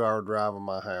half, 2 hour drive of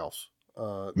my house.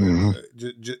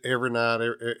 Every night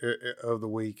of the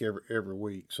week, every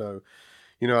week. So,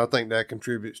 I think that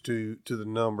contributes to the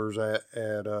numbers at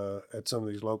some of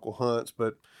these local hunts.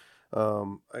 But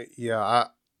they're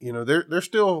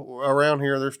still around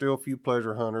here. There's still a few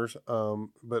pleasure hunters,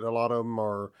 but a lot of them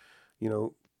are,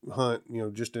 hunt,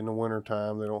 just in the winter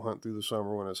time. They don't hunt through the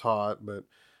summer when it's hot, but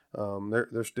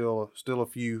there's still a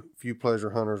few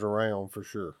pleasure hunters around for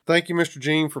sure. Thank you, Mr.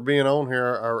 Gene, for being on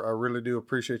here. I really do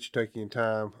appreciate you taking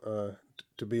time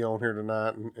to be on here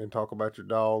tonight and talk about your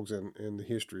dogs and the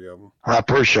history of them. I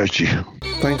appreciate you.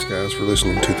 Thanks, guys, for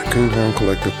listening to the Coonhound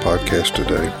Collective podcast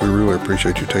today. We really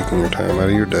appreciate you taking your time out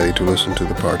of your day to listen to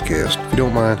the podcast. If you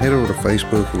don't mind, head over to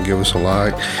Facebook and give us a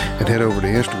like, and head over to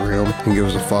Instagram and give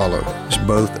us a follow. It's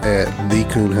both at the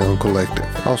Coonhound Collective.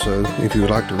 Also, if you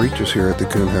would like to reach us here at the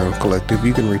Coonhound Collective,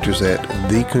 you can reach us at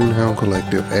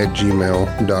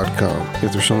thecoonhoundcollective@gmail.com.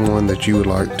 If there's someone that you would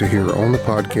like to hear on the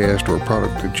podcast or a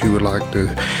product that you would like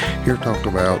to hear talked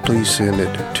about, please send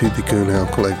it to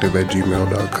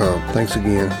thecoonhoundcollective@gmail.com. Thanks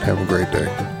again. Have a great day.